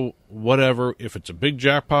 keno, whatever. If it's a big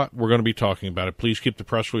jackpot, we're going to be talking about it. Please keep the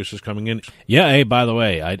press releases coming in. Yeah, hey, by the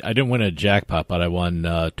way, I didn't win a jackpot, but I won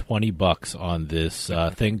 $20 on this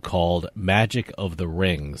thing called Magic of the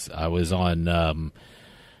Rings. I was on,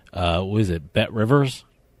 what was it, Bet Rivers,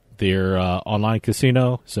 their online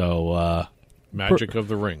casino. So Magic of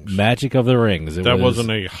the Rings. Magic of the Rings. That wasn't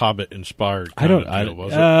a Hobbit-inspired kind of deal,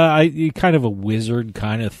 was it? Kind of a wizard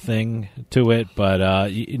kind of thing to it, but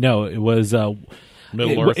it was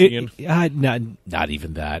Middle-earthian? Not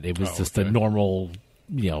even that. It was just a normal,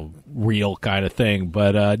 real kind of thing.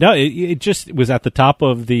 But no, it just was at the top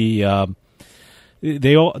of the.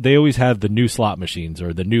 They always have the new slot machines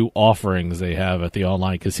or the new offerings they have at the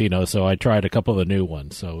online casino. So I tried a couple of the new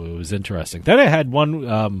ones. So it was interesting. Then I had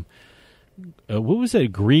one. What was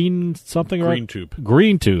it? Green Tube.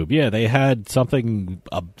 Green Tube. Yeah, they had something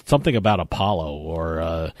about Apollo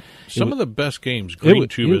or some of the best games. Green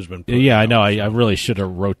Tube has been. Yeah, I know. I really should have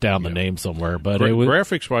wrote down the name somewhere, but it was,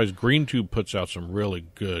 graphics wise, Green Tube puts out some really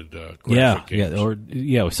good graphic games. or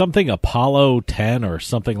something Apollo 10 or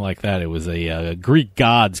something like that. It was a Greek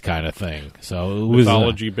gods kind of thing. So it was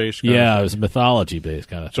mythology based. Yeah, it was mythology based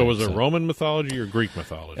kind of. So was it Roman mythology or Greek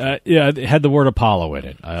mythology? Yeah, it had the word Apollo in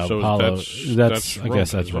it. So Apollo. That's I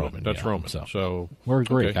guess that's Roman. That's Roman. So we're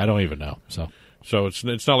Greek. Okay. I don't even know. So it's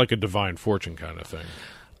not like a divine fortune kind of thing.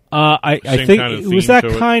 I think it was that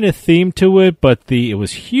kind of theme to it, but it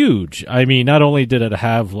was huge. I mean, not only did it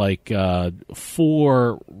have like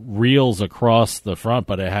 4 reels across the front,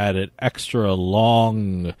 but it had an extra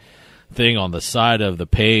long thing on the side of the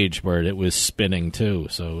page where it was spinning too.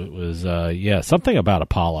 So it was something about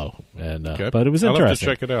Apollo, and but it was interesting. I'll have to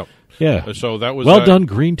check it out. Yeah. So that was done,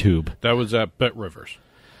 Green Tube. That was at Bet Rivers.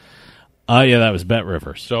 Yeah, that was Bet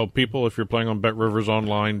Rivers. So people, if you're playing on Bet Rivers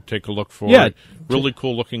online, take a look for it. Really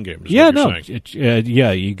cool looking games. You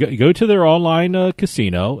go to their online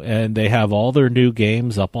casino, and they have all their new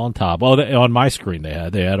games up on top. On my screen they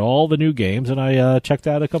had all the new games, and I checked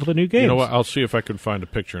out a couple of the new games. You know what? I'll see if I can find a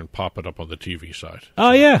picture and pop it up on the TV side. Oh,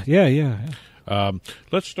 yeah.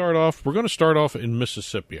 Let's start off. We're going to start off in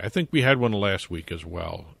Mississippi. I think we had one last week as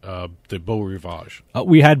well. The Beau Rivage.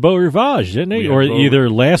 We had Beau Rivage, didn't we? Or either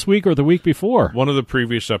last week or the week before. One of the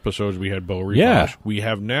previous episodes we had Beau Rivage. Yeah. We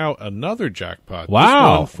have now another jackpot.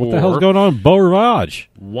 Wow. What the hell's going on with Beau Rivage?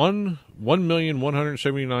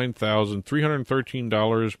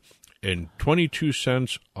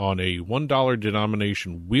 $1,179,313.22 on a $1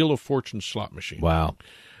 denomination Wheel of Fortune slot machine. Wow.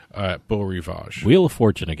 At Beau Rivage. Wheel of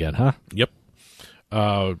Fortune again, huh? Yep.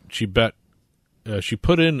 She put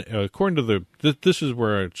in, according to this is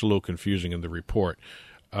where it's a little confusing in the report.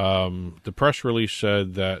 The press release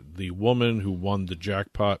said that the woman who won the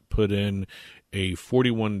jackpot put in a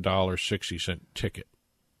 $41.60 ticket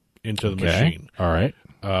into the machine. All right.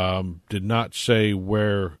 Did not say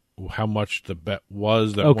how much the bet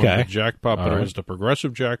was that won the jackpot, but it was the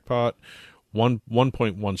progressive jackpot.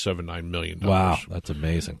 $1.179 million. Wow, that's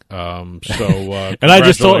amazing. And I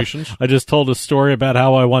just told a story about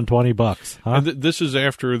how I won $20. Huh? And this is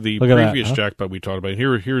after the previous jackpot we talked about.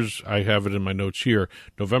 Here's I have it in my notes here.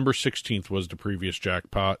 November 16th was the previous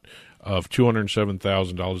jackpot of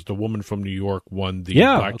 $207,000. The woman from New York won the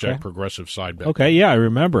blackjack progressive side bet. Okay, yeah, I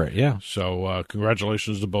remember it. Yeah. So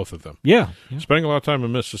congratulations to both of them. Yeah. Spending a lot of time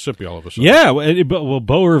in Mississippi all of a sudden. Yeah, well,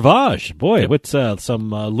 Beau Rivage. Boy, what's some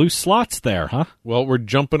loose slots there, huh? Well, we're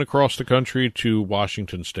jumping across the country to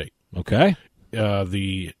Washington State. Okay.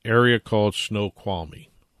 The area called Snoqualmie.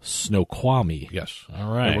 Snoqualmie. Yes.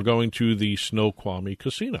 All right. And we're going to the Snoqualmie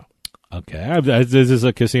Casino. Okay. This is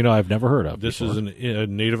a casino I've never heard of. This is a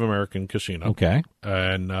Native American casino. Okay.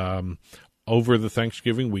 And over the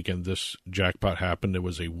Thanksgiving weekend, this jackpot happened. It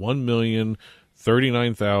was a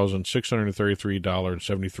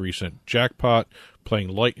 $1,039,633.73 jackpot, playing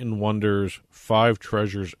Light and Wonder's Five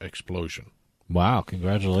Treasures Explosion. Wow,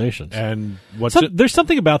 congratulations. And there's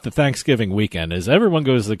something about the Thanksgiving weekend is everyone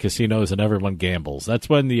goes to the casinos and everyone gambles. That's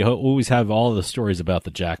when you always have all the stories about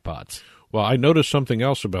the jackpots. Well, I noticed something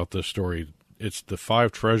else about this story. It's the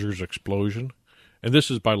Five Treasures Explosion, and this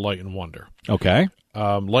is by Light and Wonder. Okay.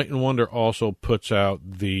 Light and Wonder also puts out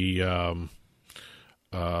the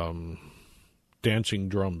Dancing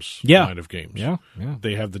Drums line of games. Yeah.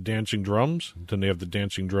 They have the Dancing Drums, then they have the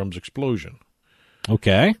Dancing Drums Explosion.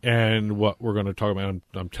 Okay. And what we're going to talk about,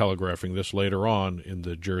 I'm telegraphing this later on in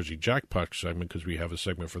the Jersey Jackpot segment because we have a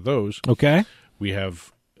segment for those. Okay. We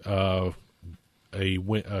have a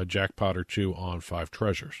jackpot or two on Five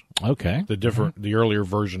Treasures. Okay. The earlier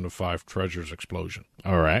version of Five Treasures Explosion.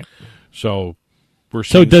 All right. So we're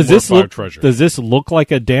seeing does Treasures. Does this look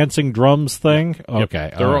like a Dancing Drums thing? Yep.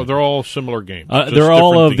 Okay. They're all similar games. They're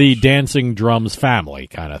all of the Dancing Drums family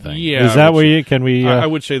kind of thing. Yeah. Is that where can we? I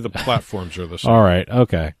would say the platforms are the same. All right.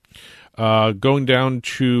 Okay. Going down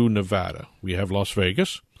to Nevada, we have Las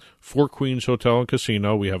Vegas, Four Queens Hotel and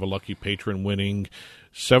Casino. We have a lucky patron winning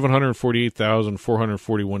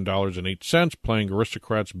 $748,441.08 playing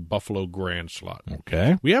Aristocrats Buffalo Grand slot.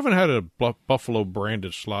 Okay. We haven't had a Buffalo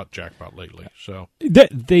branded slot jackpot lately, so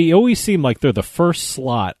they always seem like they're the first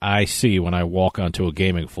slot I see when I walk onto a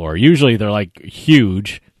gaming floor. Usually they're like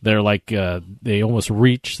huge. They're like they almost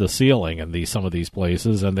reach the ceiling in some of these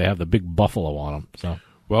places, and they have the big buffalo on them. So,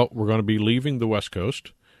 well, we're going to be leaving the West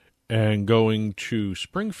Coast and going to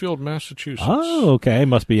Springfield, Massachusetts. Oh, okay.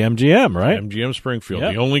 Must be MGM, right? MGM Springfield,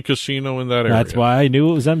 Yep. the only casino in that area. That's why I knew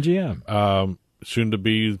it was MGM. Soon to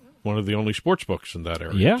be one of the only sports books in that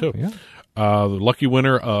area, too. Yeah. The lucky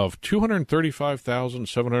winner of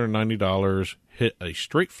 $235,790 hit a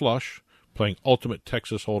straight flush playing Ultimate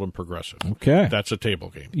Texas Hold'em Progressive. Okay. That's a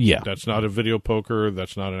table game. Yeah. That's not a video poker.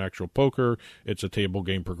 That's not an actual poker. It's a table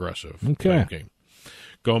game progressive Okay. game.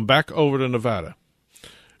 Going back over to Nevada.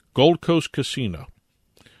 Gold Coast Casino.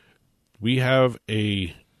 We have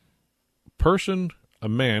a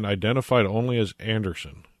man identified only as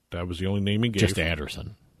Anderson. That was the only name he gave. Just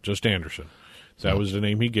Anderson. That was the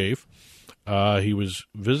name he gave. He was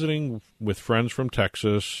visiting with friends from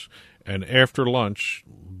Texas, and after lunch,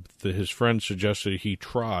 his friend suggested he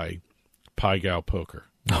try Pai Gow Poker.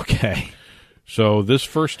 Okay. So this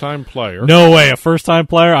first-time player... No way, a first-time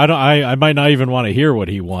player? I might not even want to hear what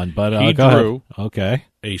he won, but he go drew ahead. Okay.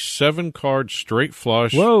 a 7-card straight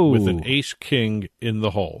flush Whoa. with an ace-king in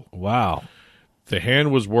the hole. Wow. The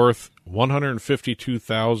hand was worth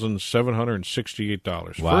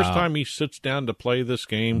 $152,768. Wow. First time he sits down to play this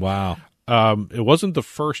game. Wow. It wasn't the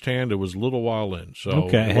first hand. It was a little while in. So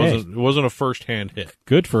Okay, it wasn't a first-hand hit.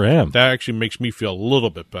 Good for him. That actually makes me feel a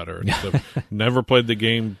little bit better. Never played the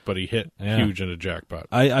game, but he hit huge in a jackpot.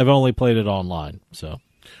 I've only played it online. So,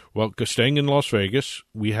 well, staying in Las Vegas,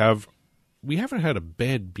 we haven't had a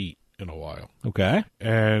bad beat in a while. Okay.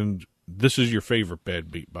 And this is your favorite bad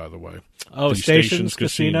beat, by the way. Oh, The Stations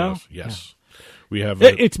Casino? Casinos. Yes. We have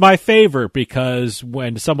it's my favorite because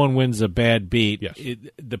when someone wins a bad beat,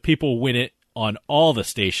 the people win it on all the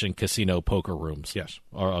Station Casino poker rooms. Yes.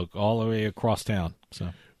 Or all the way across town. So,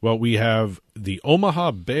 well, we have the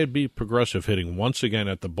Omaha Bad Beat Progressive hitting once again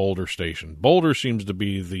at the Boulder Station. Boulder seems to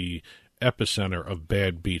be the epicenter of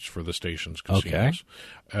bad beats for the Station's casinos.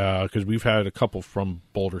 Okay. Because we've had a couple from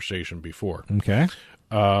Boulder Station before. Okay.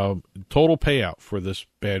 Total payout for this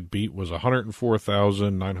bad beat was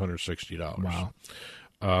 $104,960. Wow.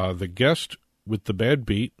 The guest with the bad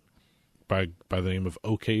beat by the name of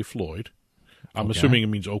OK Floyd. I'm assuming it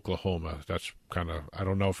means Oklahoma. That's kind of, I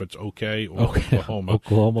don't know if it's OK or Oklahoma.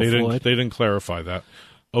 Floyd. They didn't clarify that.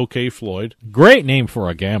 OK Floyd. Great name for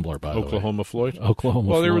a gambler, by the way. Oklahoma Floyd. Oklahoma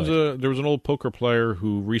well, Floyd. there was an old poker player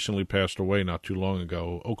who recently passed away not too long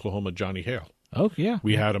ago, Oklahoma Johnny Hale. Oh, yeah.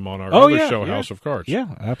 We had him on our other show, House of Cards.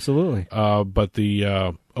 Yeah, absolutely. But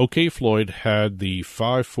the OK Floyd had the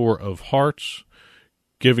 5-4 of hearts,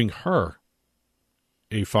 giving her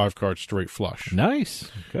a 5-card straight flush. Nice.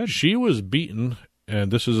 Good. She was beaten, and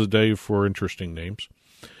this is a day for interesting names.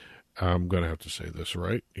 I'm going to have to say this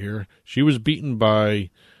right here. She was beaten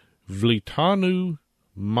by Vlitanu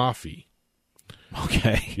Mafi.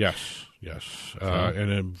 Okay. Yes.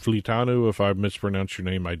 And then Vlitanu, if I mispronounced your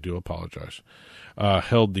name, I do apologize.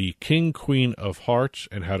 Held the King, Queen of Hearts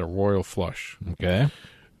and had a royal flush. Okay.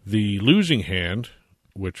 The losing hand,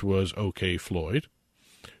 which was OK Floyd,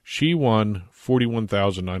 she won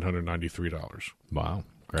 $41,993. Wow.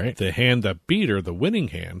 Great. The hand that beat her, the winning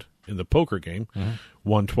hand in the poker game,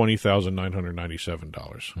 won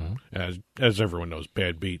 $20,997. As everyone knows,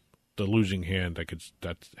 bad beat, the losing hand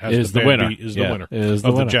that has is the the bad winner. beat is the winner Is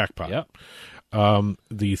of winner. the jackpot. Yep.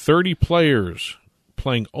 The 30 players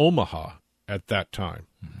playing Omaha at that time,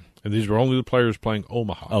 and these were only the players playing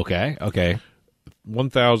Omaha. Okay.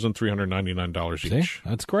 $1,399 each. See?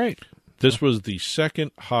 That's great. This was the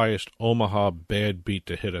second highest Omaha bad beat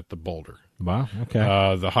to hit at the Boulder. Wow.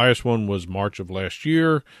 Okay. The highest one was March of last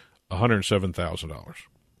year, $107,000.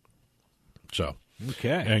 So,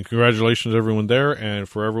 okay. And congratulations to everyone there, and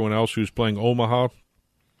for everyone else who's playing Omaha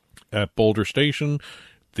at Boulder Station,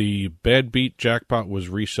 the bad beat jackpot was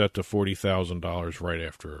reset to $40,000 right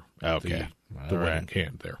after the winning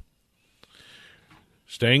hand there.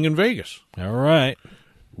 Staying in Vegas. All right.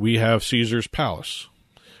 We have Caesar's Palace.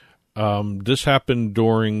 This happened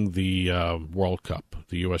during the World Cup,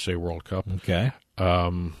 the USA World Cup. Okay.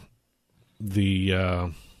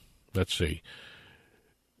 Let's see.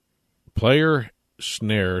 Player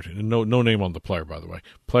snared, no name on the player, by the way.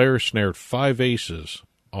 Player snared 5 aces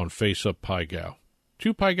on face-up Pai Gow.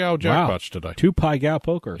 2 Pai Gow jackpots today. 2 Pai Gow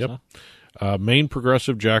pokers, Yep. The major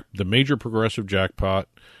progressive jackpot,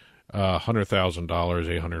 $100,000,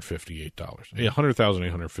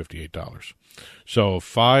 $100,858. So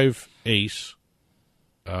 5 ace.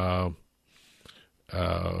 I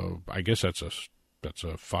guess that's a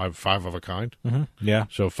five of a kind. Yeah.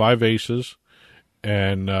 So 5 aces,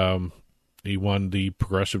 and he won the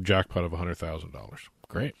progressive jackpot of $100,000.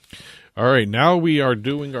 Great. All right, now we are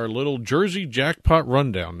doing our little Jersey jackpot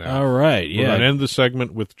rundown now. All right, We're going to end the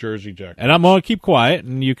segment with Jersey jackpot. And I'm going to keep quiet,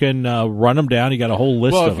 and you can run them down. You got a whole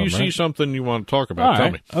list of them, Well, if you see something you want to talk about, All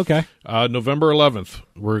tell right. me. Okay. November 11th,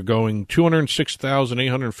 we're going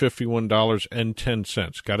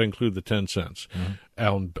 $206,851.10. Got to include the 10 cents.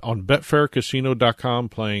 On BetfairCasino.com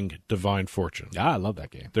playing Divine Fortune. I love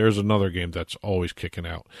that game. There's another game that's always kicking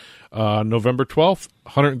out. November 12th,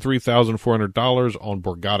 $103,400 on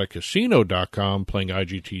BorgataCasino.com playing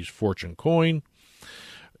IGT's Fortune Coin.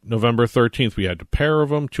 November 13th, we had a pair of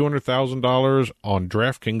them, $200,000 on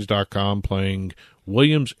DraftKings.com playing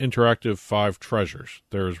Williams Interactive 5 Treasures.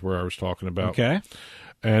 There's where I was talking about. Okay.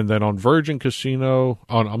 And then on Virgin Casino,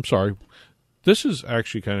 this is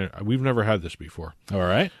actually we've never had this before. All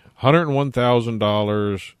right.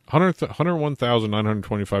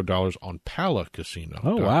 $101,925 on Pala Casino.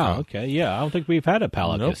 Oh, wow. Okay. Yeah, I don't think we've had a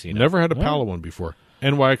Pala Casino. Never had a Pala one before.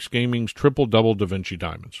 NYX Gaming's Triple Double Da Vinci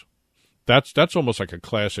Diamonds. That's almost like a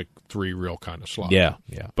classic 3-reel kind of slot. Yeah.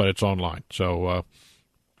 But it's online. So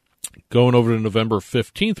going over to November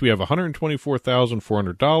 15th, we have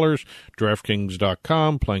 $124,400.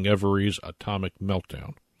 DraftKings.com playing Every's Atomic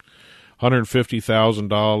Meltdown.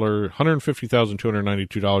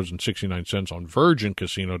 $150,292.69 on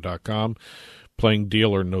VirginCasino.com playing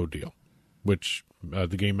Deal or No Deal, which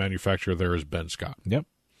the game manufacturer there is Ben Scott. Yep.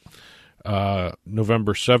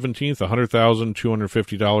 November 17th,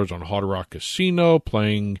 $100,250 on Hard Rock Casino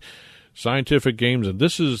playing Scientific Games, and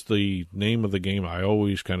this is the name of the game I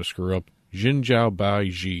always kind of screw up, Jinjiao Bai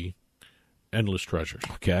Ji, Endless Treasures.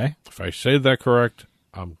 Okay. If I say that correct,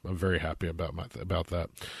 I'm very happy about that.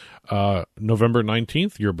 November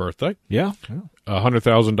 19th, your birthday. Yeah.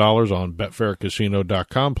 $100,000 on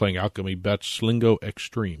BetfairCasino.com playing Alchemy Bets Slingo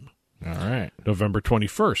Extreme. All right. November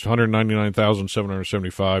 21st,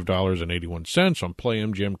 $199,775.81 on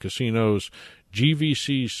PlayMGM Casino's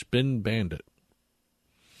GVC Spin Bandit.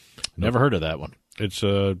 Never heard of that one. It's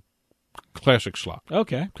a classic slot.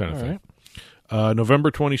 Okay. Kind of All thing. right.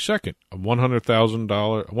 November 22nd,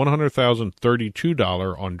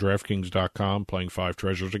 $100,032 on DraftKings.com playing 5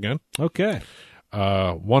 Treasures again. Okay.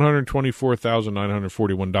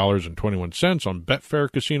 $124,941.21 on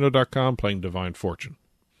BetfairCasino.com playing Divine Fortune.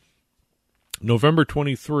 November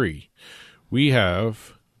 23, we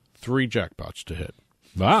have 3 jackpots to hit.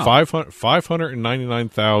 Wow.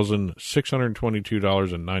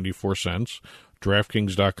 $599,622.94.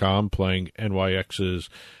 DraftKings.com playing NYX's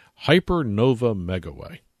Hypernova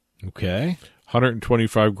Megaway. Okay.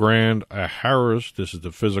 $125,000 at Harrah's. This is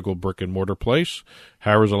the physical brick and mortar place.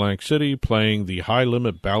 Harrah's Atlantic City playing the high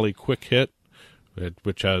limit Bally Quick Hit,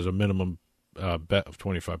 which has a minimum bet of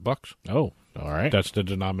 $25. Oh, all right. That's the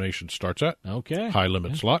denomination starts at. Okay. High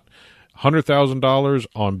limit slot. $100,000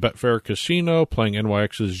 on Betfair Casino playing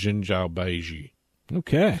NYX's Jinjiao Baiji.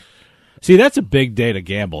 Okay. See, that's a big day to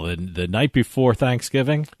gamble. The night before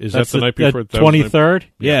Thanksgiving. Is that the night before? 23rd?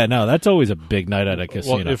 Yeah, no, that's always a big night at a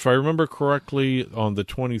casino. Well, if I remember correctly, on the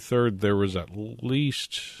 23rd, there was at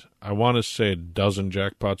least, I want to say, a dozen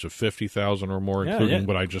jackpots of $50,000 or more, including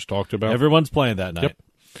what I just talked about. Everyone's playing that night.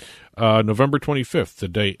 Yep. November 25th, the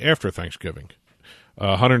day after Thanksgiving.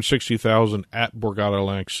 $160,000 at Borgata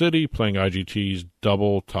Atlantic City, playing IGT's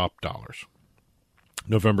double top dollars.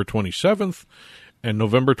 November 27th and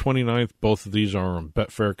November 29th, both of these are on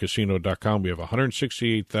betfaircasino.com. We have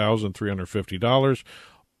 $168,350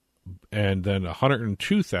 and then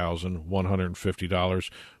 $102,150,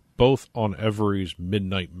 both on Every's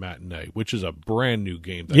Midnight Matinee, which is a brand new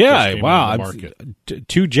game that just came on the market.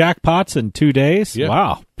 2 jackpots in 2 days? Yeah.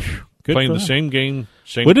 Wow. Good Playing for the them. same game,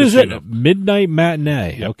 same What is casino. it? Midnight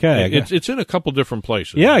Matinee. Yep. Okay. It's in a couple different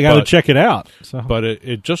places. Yeah, I got to check it out. So. But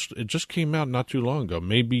it just came out not too long ago,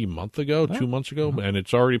 maybe a month ago, 2 months ago, and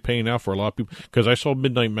it's already paying out for a lot of people. Because I saw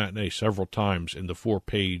Midnight Matinee several times in the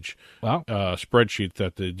 4-page spreadsheet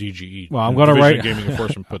that the DGE, well, I'm going to write Gaming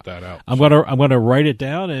Enforcement, put that out. I'm going to write it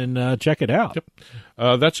down and check it out. Yep.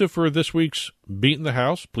 That's it for this week's Beating the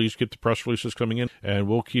House. Please keep the press releases coming in, and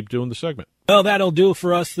we'll keep doing the segment. Well, that'll do it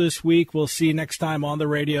for us this week. We'll see you next time on the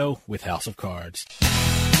radio with House of Cards.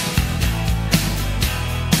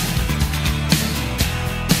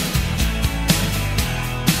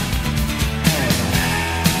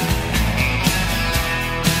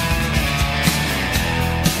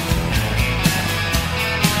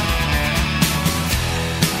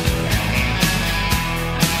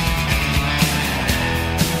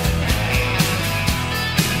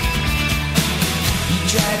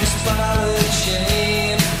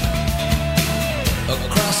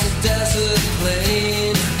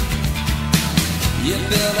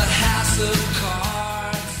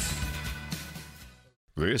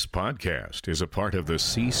 This podcast is a part of the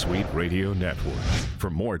C-Suite Radio Network. For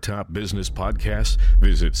more top business podcasts,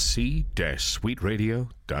 visit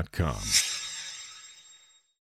c-suiteradio.com.